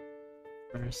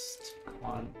 First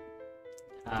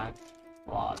contact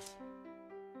plot.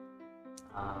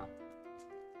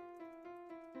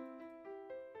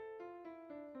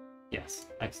 Yes,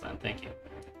 excellent, thank you.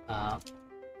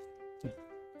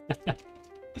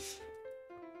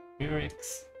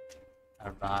 Murix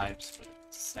arrives with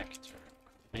sector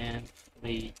command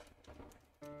fleet.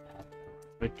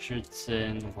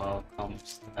 Richardson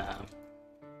welcomes them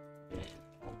with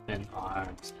open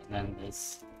arms, and then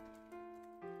this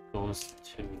goes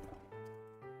to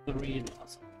 3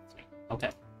 loss.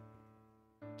 Okay,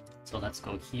 so let's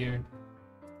go here.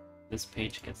 This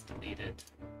page gets deleted.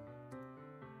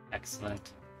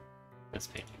 Excellent. This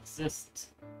page exists.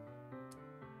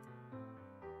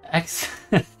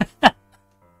 Excellent.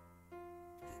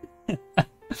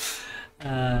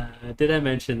 Did I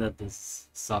mention that this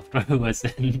software was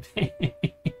in pain?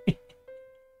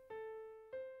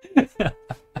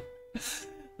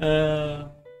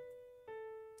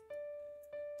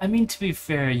 I mean, to be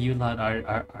fair, you lot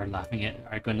are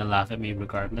gonna laugh at me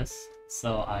regardless,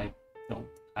 so I don't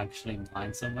actually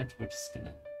mind so much. I'm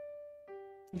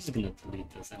just gonna delete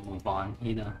this and move on,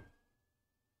 you know.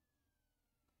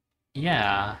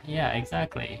 Yeah,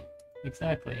 exactly.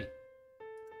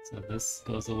 So this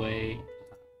goes away.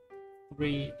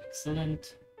 3,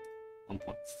 excellent.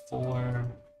 1.4.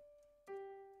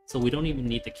 So we don't even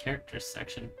need the characters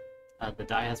section. The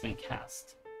die has been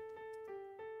cast.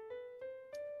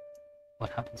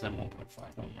 What happens at 1.4?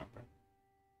 I don't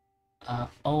remember.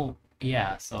 Oh,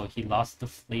 yeah, so he lost the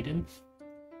fleet in.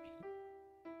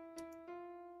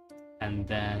 And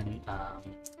then,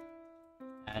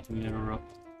 Admiral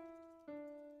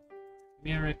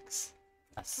Murix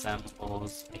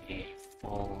assembles a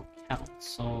full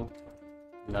council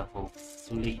level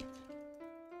fleet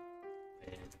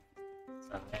with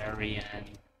Salarian.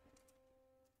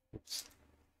 Oops.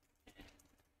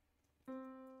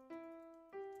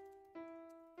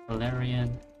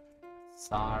 Salarian.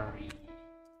 Sorry.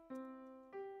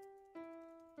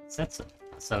 That's a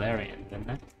Salarian,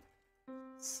 didn't it?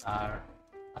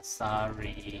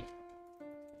 Asari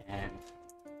and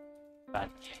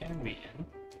Valkyrian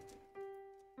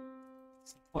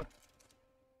support.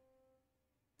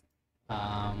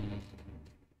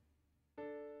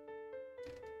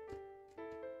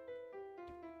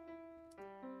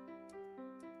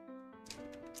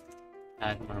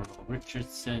 Admiral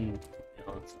Richardson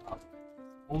builds up his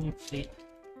own fleet.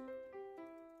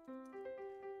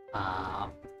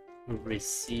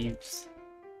 Receives,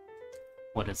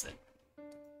 what is it?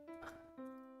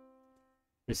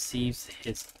 Receives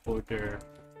his order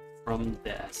from the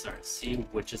SRC,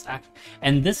 which is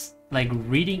and this, like,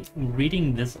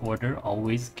 reading this order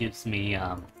always gives me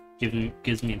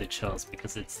gives me the chills,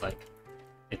 because it's like,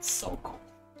 it's so cool,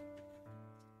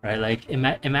 right? Like,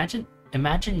 imagine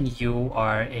you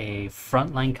are a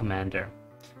frontline commander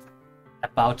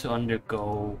about to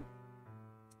undergo,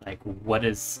 like, what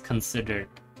is considered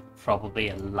probably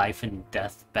a life and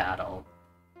death battle,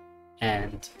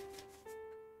 and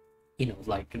you know,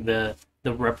 like, the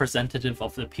representative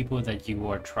of the people that you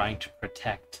are trying to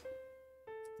protect,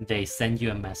 they send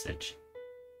you a message,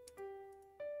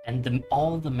 and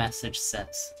all the message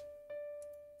says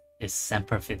is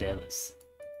Semper Fidelis.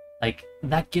 Like,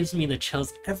 that gives me the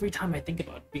chills every time I think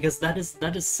about it, because that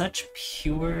is such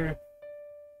pure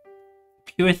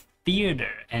theater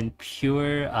and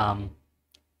pure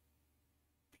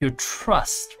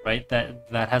trust, right?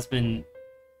 That has been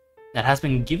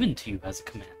given to you as a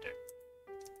commander.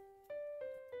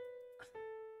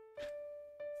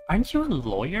 Aren't you a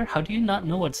lawyer? How do you not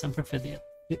know what Semper Fidelis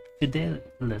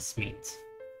means?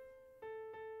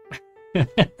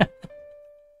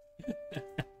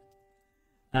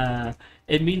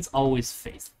 It means always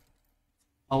faithful.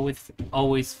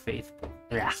 Always faithful.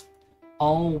 Yeah.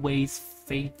 Always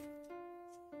faithful.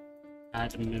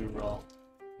 Admiral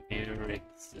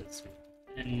Merrick's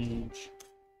revenge.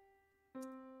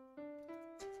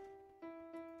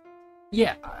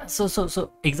 Yeah,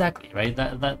 so exactly, right?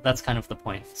 That's kind of the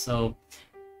point. So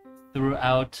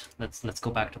throughout, let's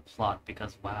go back to plot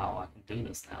because wow, I can do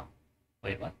this now.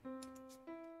 Wait, what?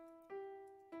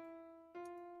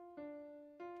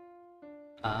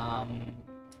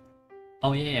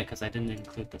 Oh yeah, because I didn't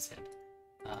include this yet.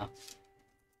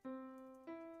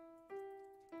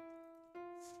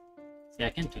 Yeah, I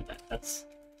can do that. That's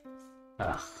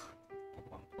one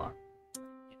plot.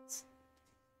 Yes.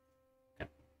 Okay.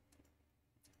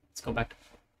 Let's go back to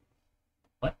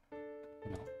what?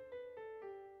 No.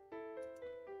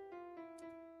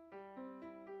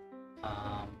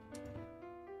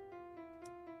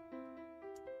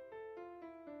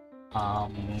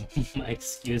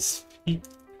 Excuse me.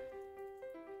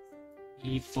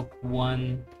 Book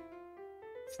 1,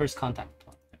 first contact.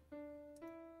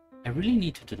 I really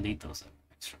need to delete those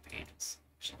extra pages.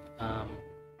 Hold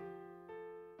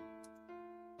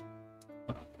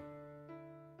on.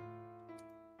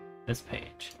 This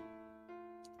page.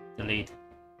 Delete.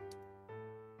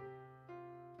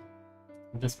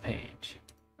 This page.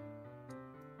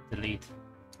 Delete.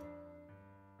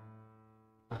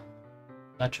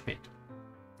 That should be it.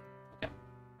 Okay.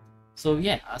 So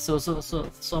yeah, so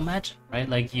imagine, right?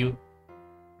 Like you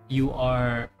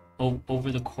are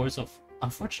over the course of.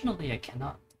 Unfortunately, I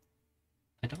cannot.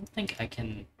 I don't think I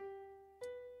can.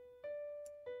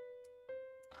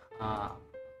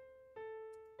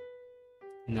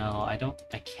 No, I don't.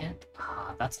 I can't.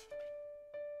 That's.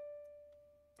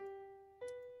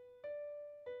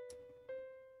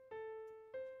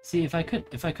 See, if I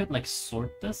could like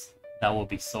sort this, that would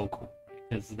be so cool.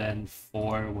 Because then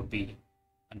 4 would be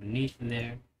underneath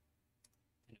there.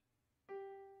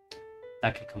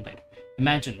 That could come later.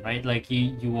 Imagine, right? Like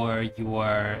you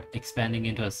are expanding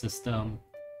into a system,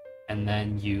 and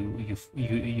then you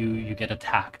get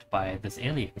attacked by this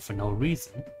alien for no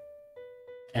reason,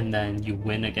 and then you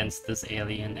win against this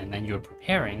alien, and then you're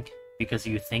preparing because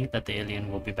you think that the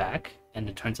alien will be back, and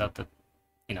it turns out that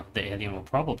the alien will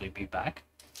probably be back,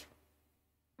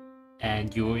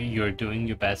 and you're doing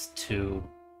your best to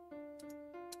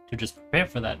just prepare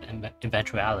for that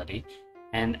eventuality,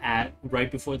 and right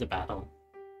before the battle.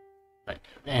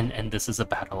 And this is a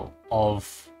battle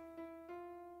of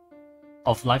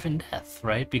life and death,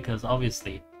 right? Because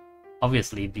obviously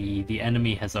the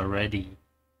enemy has already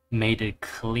made it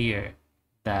clear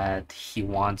that he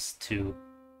wants to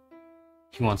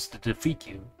defeat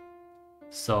you.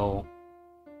 So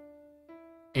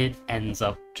it ends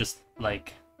up just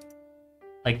like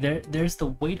there's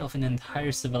the weight of an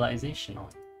entire civilization on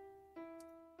it.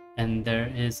 And there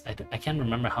is I can't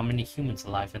remember how many humans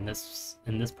alive in this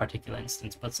particular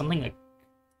instance, but something like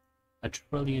 1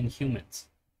 trillion humans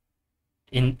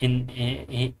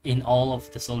in all of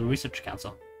the Solar Research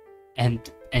Council, and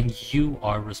you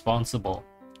are responsible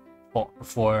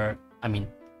for I mean,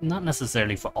 not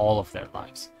necessarily for all of their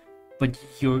lives, but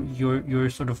you're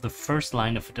sort of the first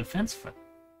line of defense for them.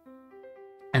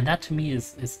 And that to me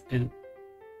is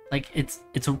like it's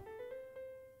a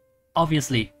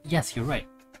obviously, yes, you're right.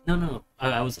 No.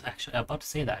 I was actually about to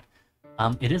say that.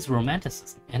 It is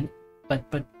romanticism,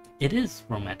 but it is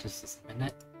romanticism,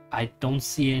 and I don't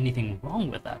see anything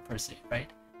wrong with that per se, right?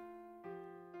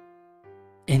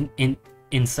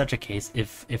 In such a case,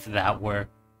 if that were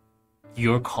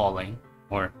your calling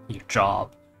or your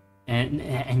job,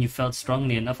 and you felt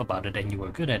strongly enough about it, and you were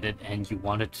good at it, and you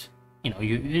wanted,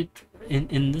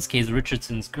 in this case,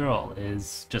 Richardson's girl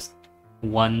is just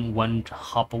one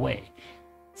hop away.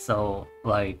 So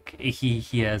like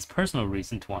he has personal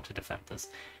reason to want to defend this,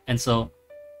 and so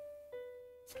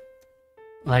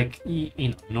like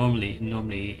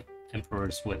normally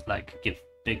emperors would like give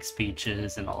big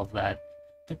speeches and all of that,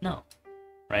 but no,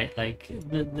 right? Like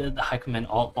the high command,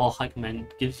 all high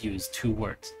command gives you is 2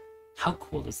 words. How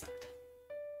cool is that?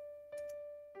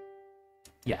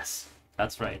 Yes,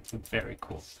 that's right. Very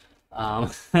cool.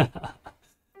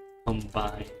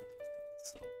 Combine.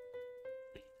 So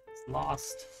it's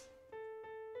lost.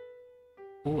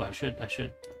 Oh, I should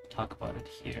talk about it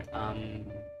here.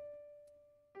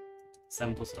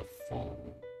 Samples of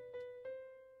full.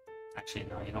 Actually,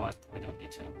 no. You know what? We don't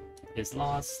need to. Is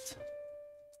lost.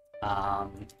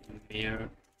 Mir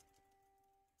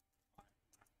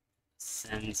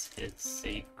sends his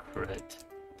sacred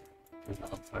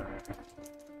lover,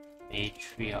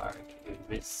 matriarch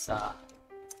Irissa,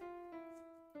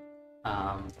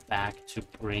 back to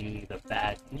bring the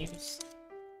bad news.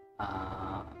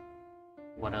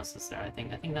 What else is there? I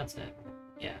think that's it.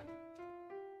 Yeah.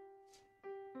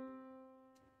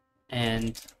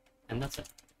 And And that's it.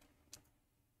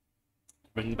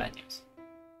 Bring the bad news.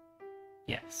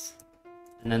 Yes.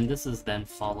 And then this is then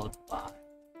followed by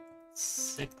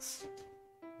 6,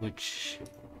 which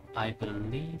I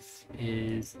believe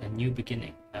is a new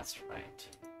beginning. That's right.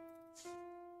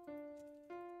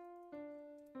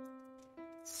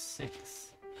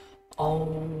 6. Oh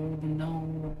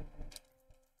no.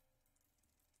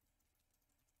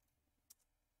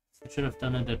 I should have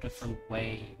done it a different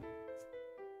way.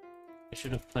 I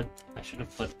should have put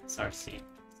SRC.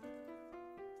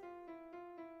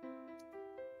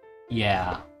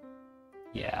 Yeah.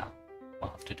 Yeah.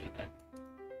 We'll have to do that.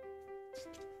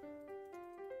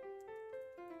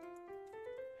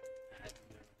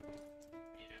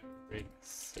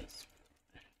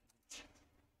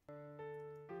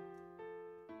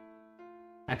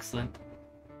 Excellent.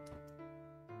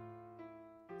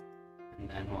 And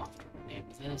then we'll have to rename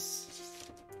this.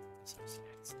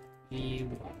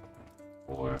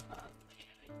 B1.4.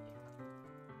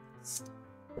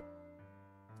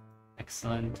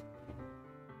 Excellent.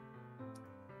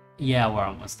 Yeah, we're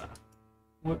almost done.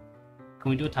 Can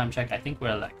we do a time check? I think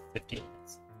we're like 50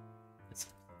 minutes.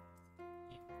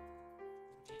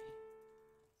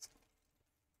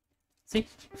 See?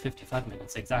 55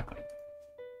 minutes, exactly.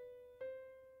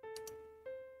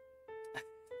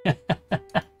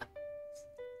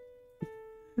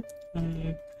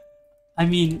 I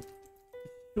mean,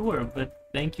 sure, but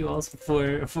thank you also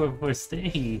for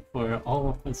staying for all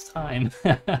of this time.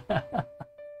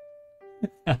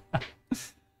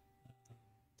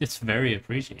 It's very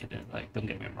appreciated, like, don't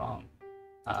get me wrong.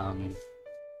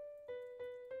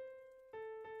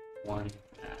 One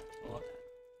battle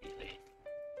delay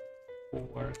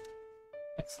 4.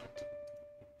 Excellent.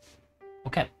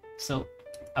 Okay, so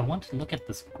I want to look at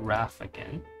this graph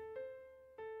again.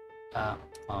 Oh,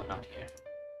 not here.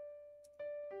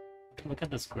 Look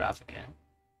at this graph again.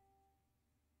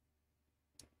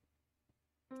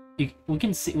 We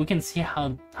can see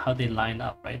how they line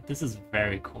up, right? This is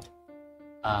very cool.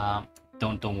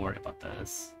 Don't worry about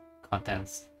this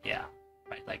contents. Yeah,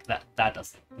 right. Like that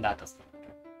doesn't matter.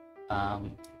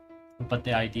 But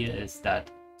the idea is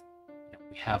that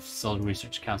we have Solar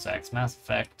Research Council X Mass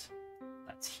Effect.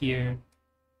 That's here.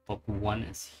 Book 1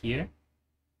 is here,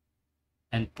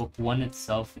 and book 1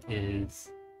 itself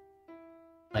is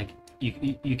like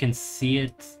you can see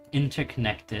it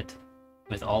interconnected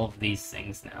with all of these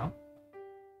things now.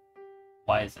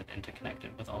 Why is it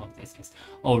interconnected with all of these things?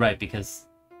 Oh, right, because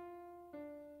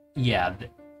yeah,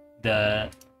 the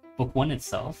book 1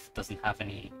 itself doesn't have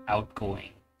any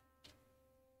outgoing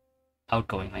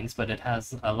links, but it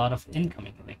has a lot of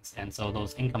incoming links, and so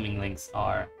those incoming links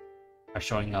are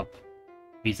showing up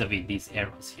vis-a-vis these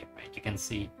arrows here, right? You can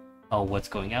see what's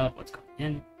going out, what's going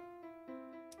in.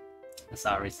 The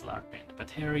Asari, Solar, and the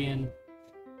Batarian.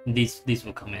 These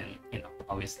will come in,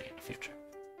 obviously in the future.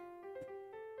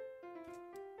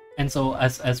 And so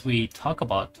as we talk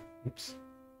about,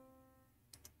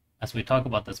 as we talk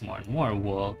about this more and more,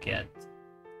 we'll get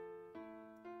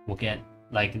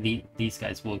like these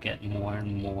guys will get more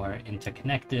and more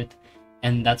interconnected,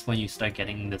 and that's when you start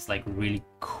getting this like really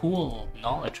cool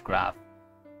knowledge graph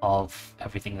of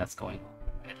everything that's going on,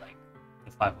 right? Like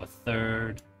the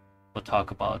 5/3. We'll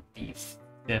talk about the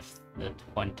 5th, the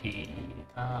 20.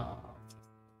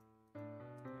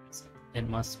 It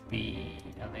must be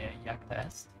Alea Yakta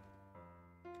Est.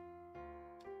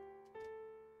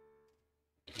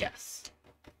 Yes.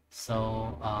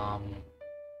 So,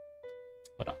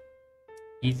 what up?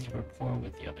 Easy rapport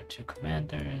with the other 2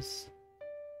 commanders.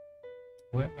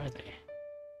 Where are they?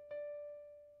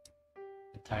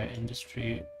 Entire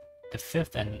industry, the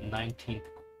 5th and 19th.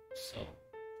 So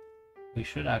we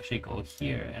should actually go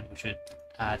here and we should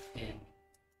add in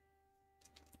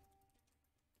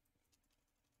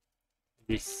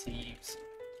receives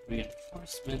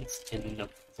reinforcements in the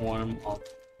form of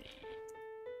the,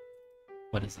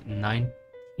 what is it,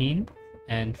 19th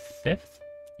and 5th?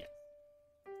 Yes.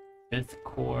 5th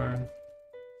Corps,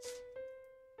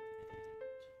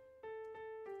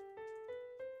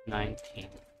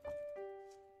 19th.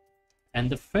 And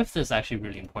the 5th is actually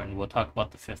really important. We'll talk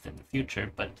about the 5th in the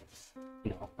future, but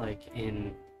like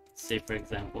in, say for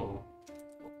example,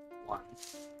 1.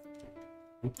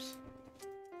 Oops.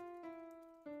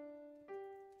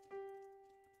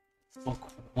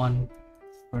 Book 1,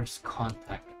 First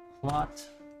Contact Plot.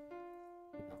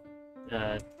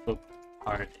 The book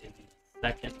part in the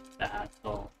 2nd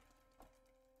battle.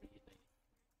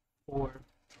 4.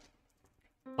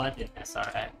 But in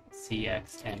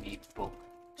SRCX ME book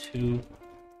 2,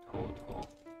 Total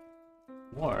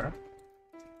War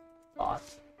Plot.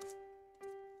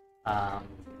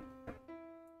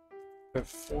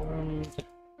 performed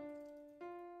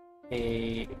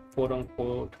a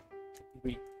quote-unquote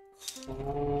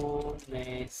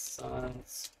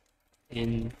reconnaissance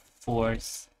in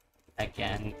force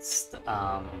against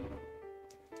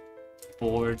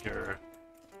border,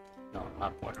 no,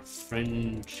 not border,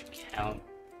 fringe count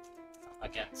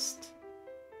against,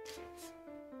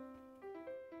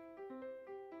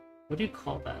 what do you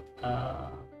call that?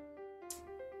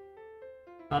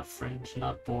 Not fringe,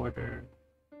 not border,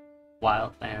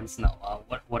 wildlands. No,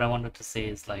 what I wanted to say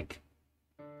is like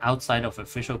outside of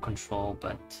official control,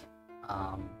 but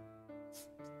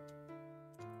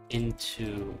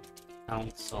into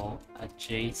council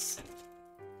adjacent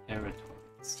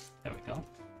territories. There we go.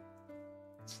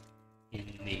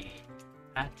 In the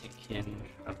Vatican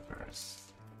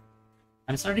Traverse.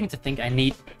 I'm starting to think I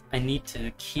need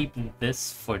to keep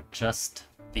this for just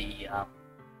the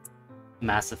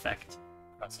Mass Effect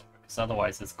crossover, because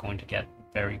otherwise it's going to get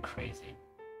very crazy.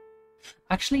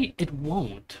 Actually, it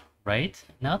won't, right?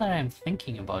 Now that I'm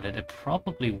thinking about it, it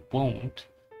probably won't.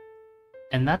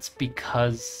 And that's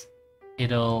because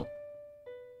it'll,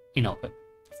 you know,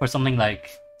 for something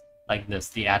like this,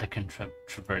 the Attican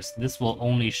Traverse, this will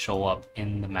only show up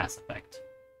in the Mass Effect.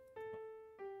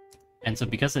 And so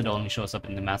because it only shows up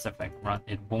in the Mass Effect run,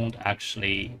 it won't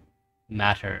actually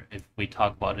matter if we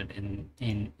talk about it in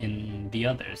the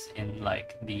others, in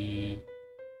like the,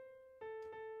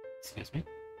 excuse me.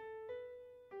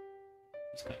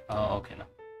 Oh, okay, no.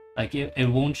 Like it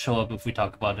won't show up if we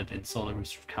talk about it in Solar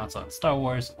Research Council and Star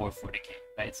Wars or 40K,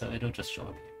 right? So it'll just show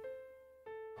up here.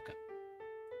 Okay.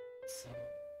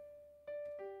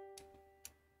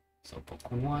 So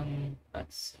book 1,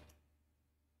 let's see.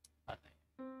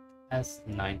 As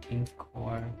 19th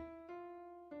core.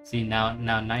 See now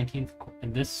 19th core,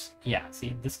 this, yeah,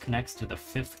 see, this connects to the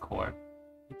 5th core.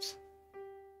 Oops.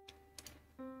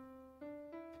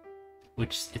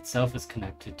 Which itself is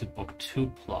connected to book 2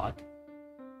 plot.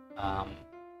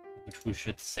 Which we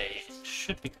should say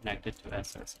should be connected to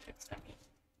SR6, I mean.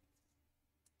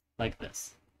 Like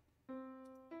this.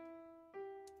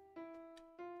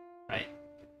 Right?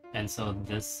 And so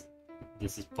this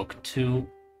is book 2.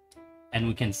 And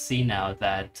we can see now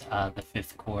that the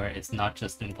 5th core is not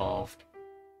just involved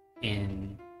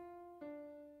in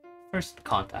first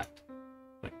contact.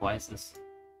 Wait, why is this?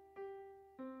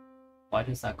 Why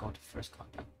does that go to first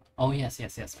contact? Oh, yes,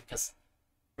 because...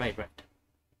 Right.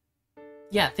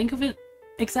 Yeah, think of it...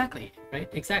 Exactly, right?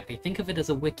 Exactly. Think of it as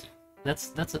a wiki.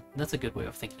 That's a good way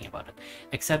of thinking about it.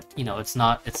 Except, you know, it's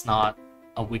not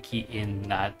a wiki in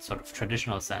that sort of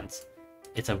traditional sense.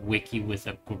 It's a wiki with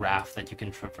a graph that you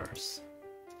can traverse.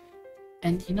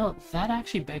 And you know, that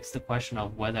actually begs the question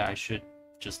of whether I should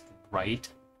just write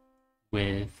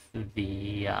with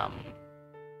the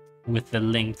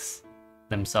links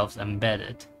themselves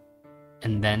embedded,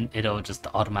 and then it'll just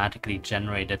automatically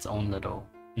generate its own little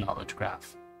knowledge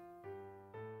graph.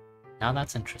 Now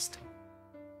that's interesting.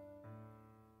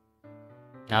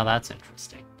 I'll have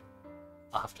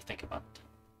to think about it.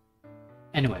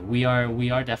 Anyway, we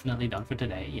are definitely done for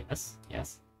today. Yes.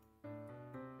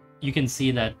 You can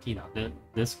see that, you know,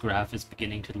 this graph is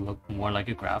beginning to look more like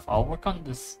a graph. I'll work on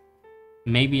this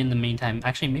maybe in the meantime.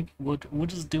 Actually, maybe we'll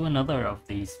just do another of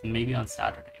these maybe on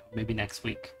Saturday, or maybe next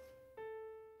week.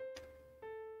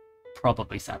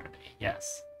 Probably Saturday.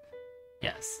 Yes.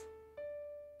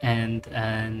 And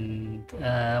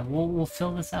we'll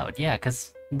fill this out. Yeah,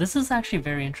 because this is actually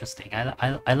very interesting.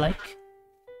 I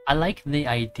like the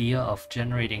idea of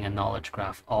generating a knowledge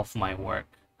graph of my work,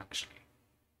 actually.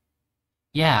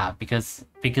 Yeah, because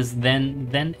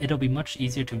then it'll be much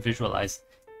easier to visualize.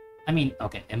 I mean,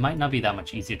 okay, it might not be that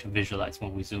much easier to visualize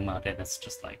when we zoom out and it's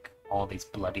just like all these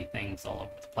bloody things all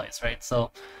over the place, right?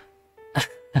 So,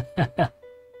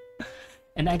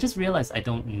 and I just realized I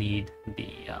don't need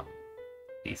the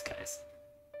these guys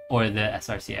or the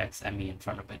SRCX ME in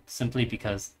front of it, simply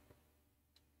because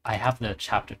I have the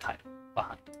chapter title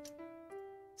behind it.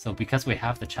 So because we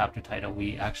have the chapter title,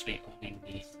 we actually only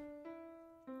need...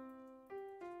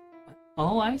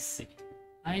 Oh, I see.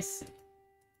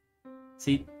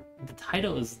 See, the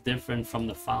title is different from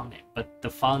the file name, but the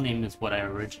file name is what I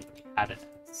originally had it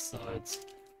as. So it's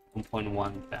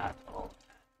 1.1 battle.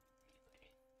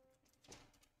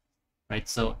 Right,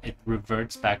 so it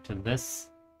reverts back to this.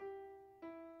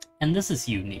 And this is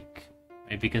unique,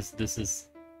 right? Because this is,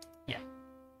 yeah.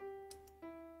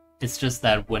 It's just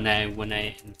that when I in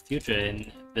the future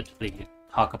inevitably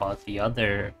talk about the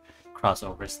other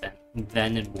crossovers,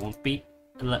 then it won't be.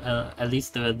 At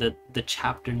least the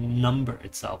chapter number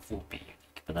itself won't be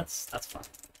unique. But that's fine.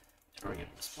 Turing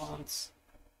response.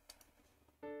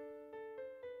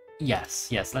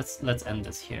 Yes. Let's end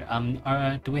this here.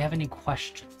 Do we have any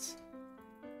questions?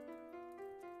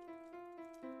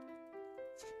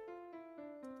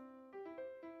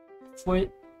 For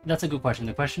That's a good question.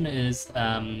 The question is,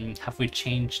 have we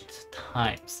changed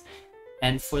times?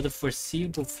 And for the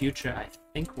foreseeable future, I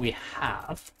think we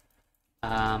have.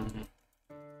 Um,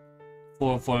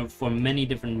 for many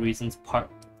different reasons.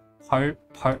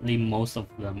 Partly, most of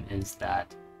them is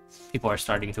that people are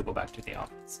starting to go back to the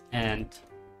office, and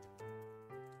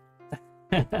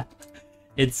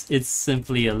it's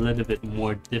simply a little bit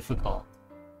more difficult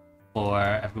for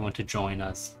everyone to join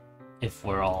us if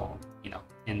we're all,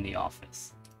 in the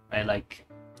office, right? Like,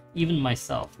 even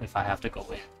myself, if I have to go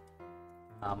in,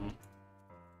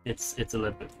 it's a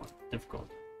little bit more difficult.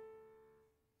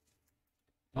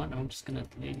 What? I'm just gonna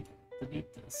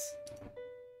delete this.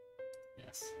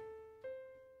 Yes.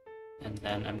 And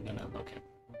then I'm gonna look at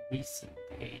recent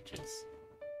pages.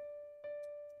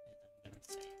 And I'm gonna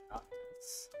say not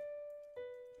this.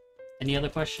 Any other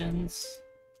questions?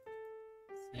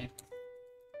 6.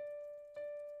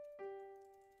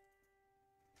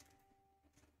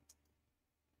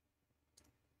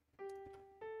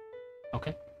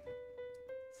 Okay.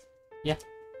 Yeah.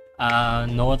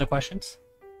 No other questions?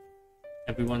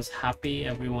 Everyone's happy,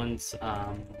 everyone's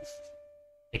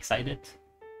excited.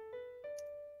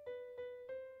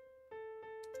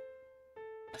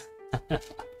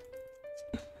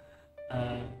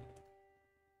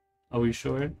 Are we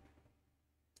sure?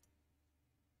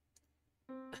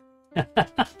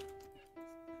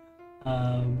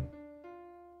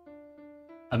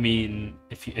 I mean,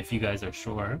 if you guys are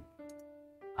sure,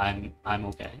 I'm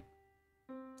okay.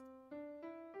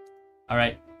 All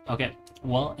right. Okay.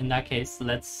 Well, in that case,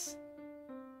 let's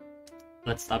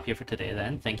stop here for today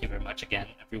then. Thank you very much again,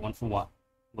 everyone, for what?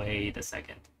 Wait a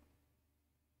second.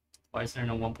 Why is there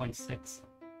no 1.6?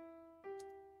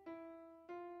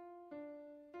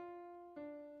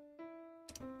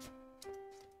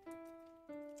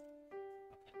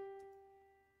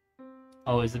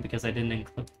 Oh, is it because I didn't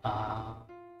include? Okay.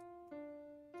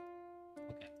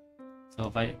 So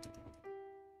if I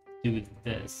do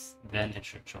this, then it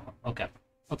should show up. Okay.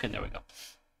 Okay, there we go.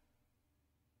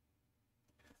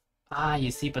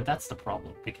 You see, but that's the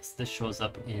problem, because this shows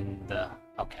up in the...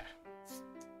 Okay.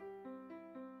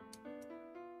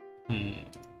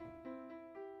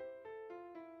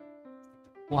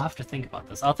 We'll have to think about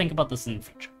this. I'll think about this in the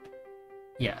future.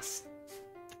 Yes.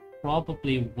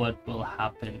 Probably what will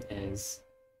happen is...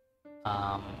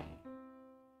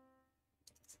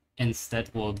 instead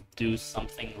we'll do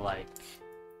something like...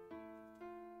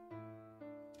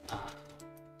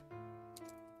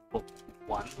 book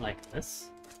 1 like this.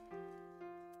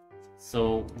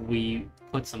 So we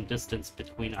put some distance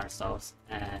between ourselves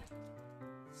and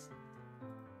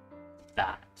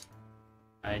that,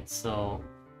 right? So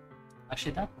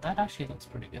actually that actually looks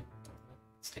pretty good.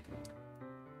 Let's take a look.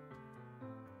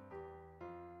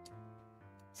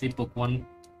 See, book 1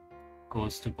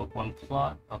 goes to book 1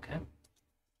 plot. Okay.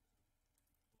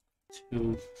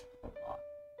 2 plot.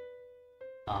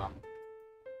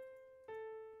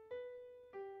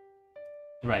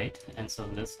 Right, and so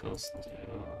this goes to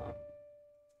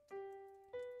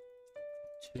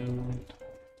 2.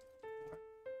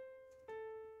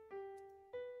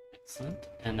 Excellent,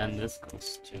 and then this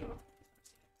goes to...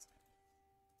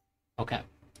 Okay.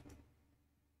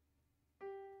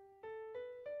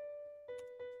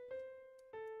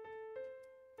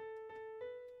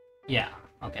 Yeah.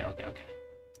 Okay.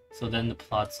 So then the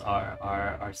plots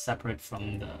are separate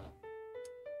from the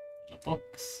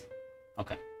books.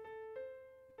 Okay.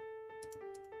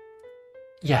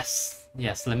 Yes.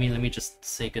 Let me just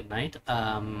say goodnight.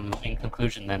 In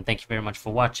conclusion, then, thank you very much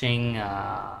for watching.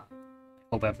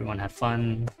 Hope everyone had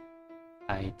fun.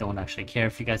 I don't actually care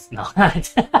if you guys know. I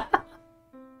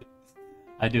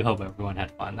do hope everyone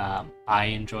had fun. I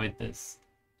enjoyed this,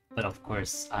 but of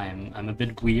course I'm a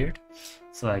bit weird,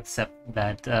 so I accept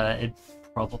that it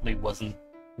probably wasn't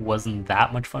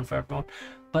that much fun for everyone.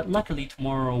 But luckily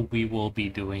tomorrow we will be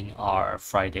doing our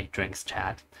Friday drinks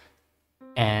chat.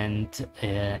 And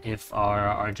if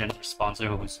our generous sponsor,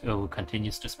 who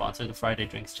continues to sponsor the Friday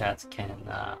Drinks Chats, can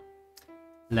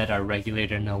let our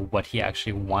regulator know what he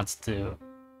actually wants to,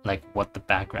 like, what the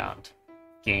background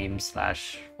game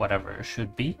 / whatever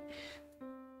should be,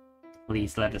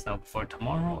 please let us know before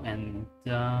tomorrow. And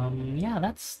yeah,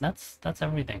 that's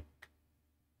everything.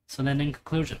 So then, in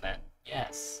conclusion, then,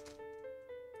 yes,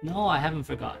 no, I haven't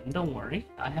forgotten. Don't worry,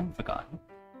 I haven't forgotten.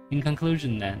 In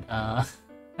conclusion, then,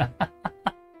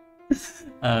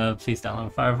 please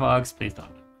download Firefox, please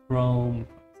download Chrome.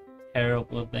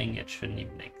 Terrible thing, it shouldn't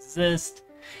even exist.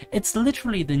 It's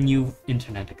literally the new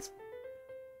Internet Explorer.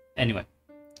 Anyway,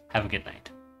 have a good night.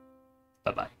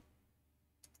 Bye-bye.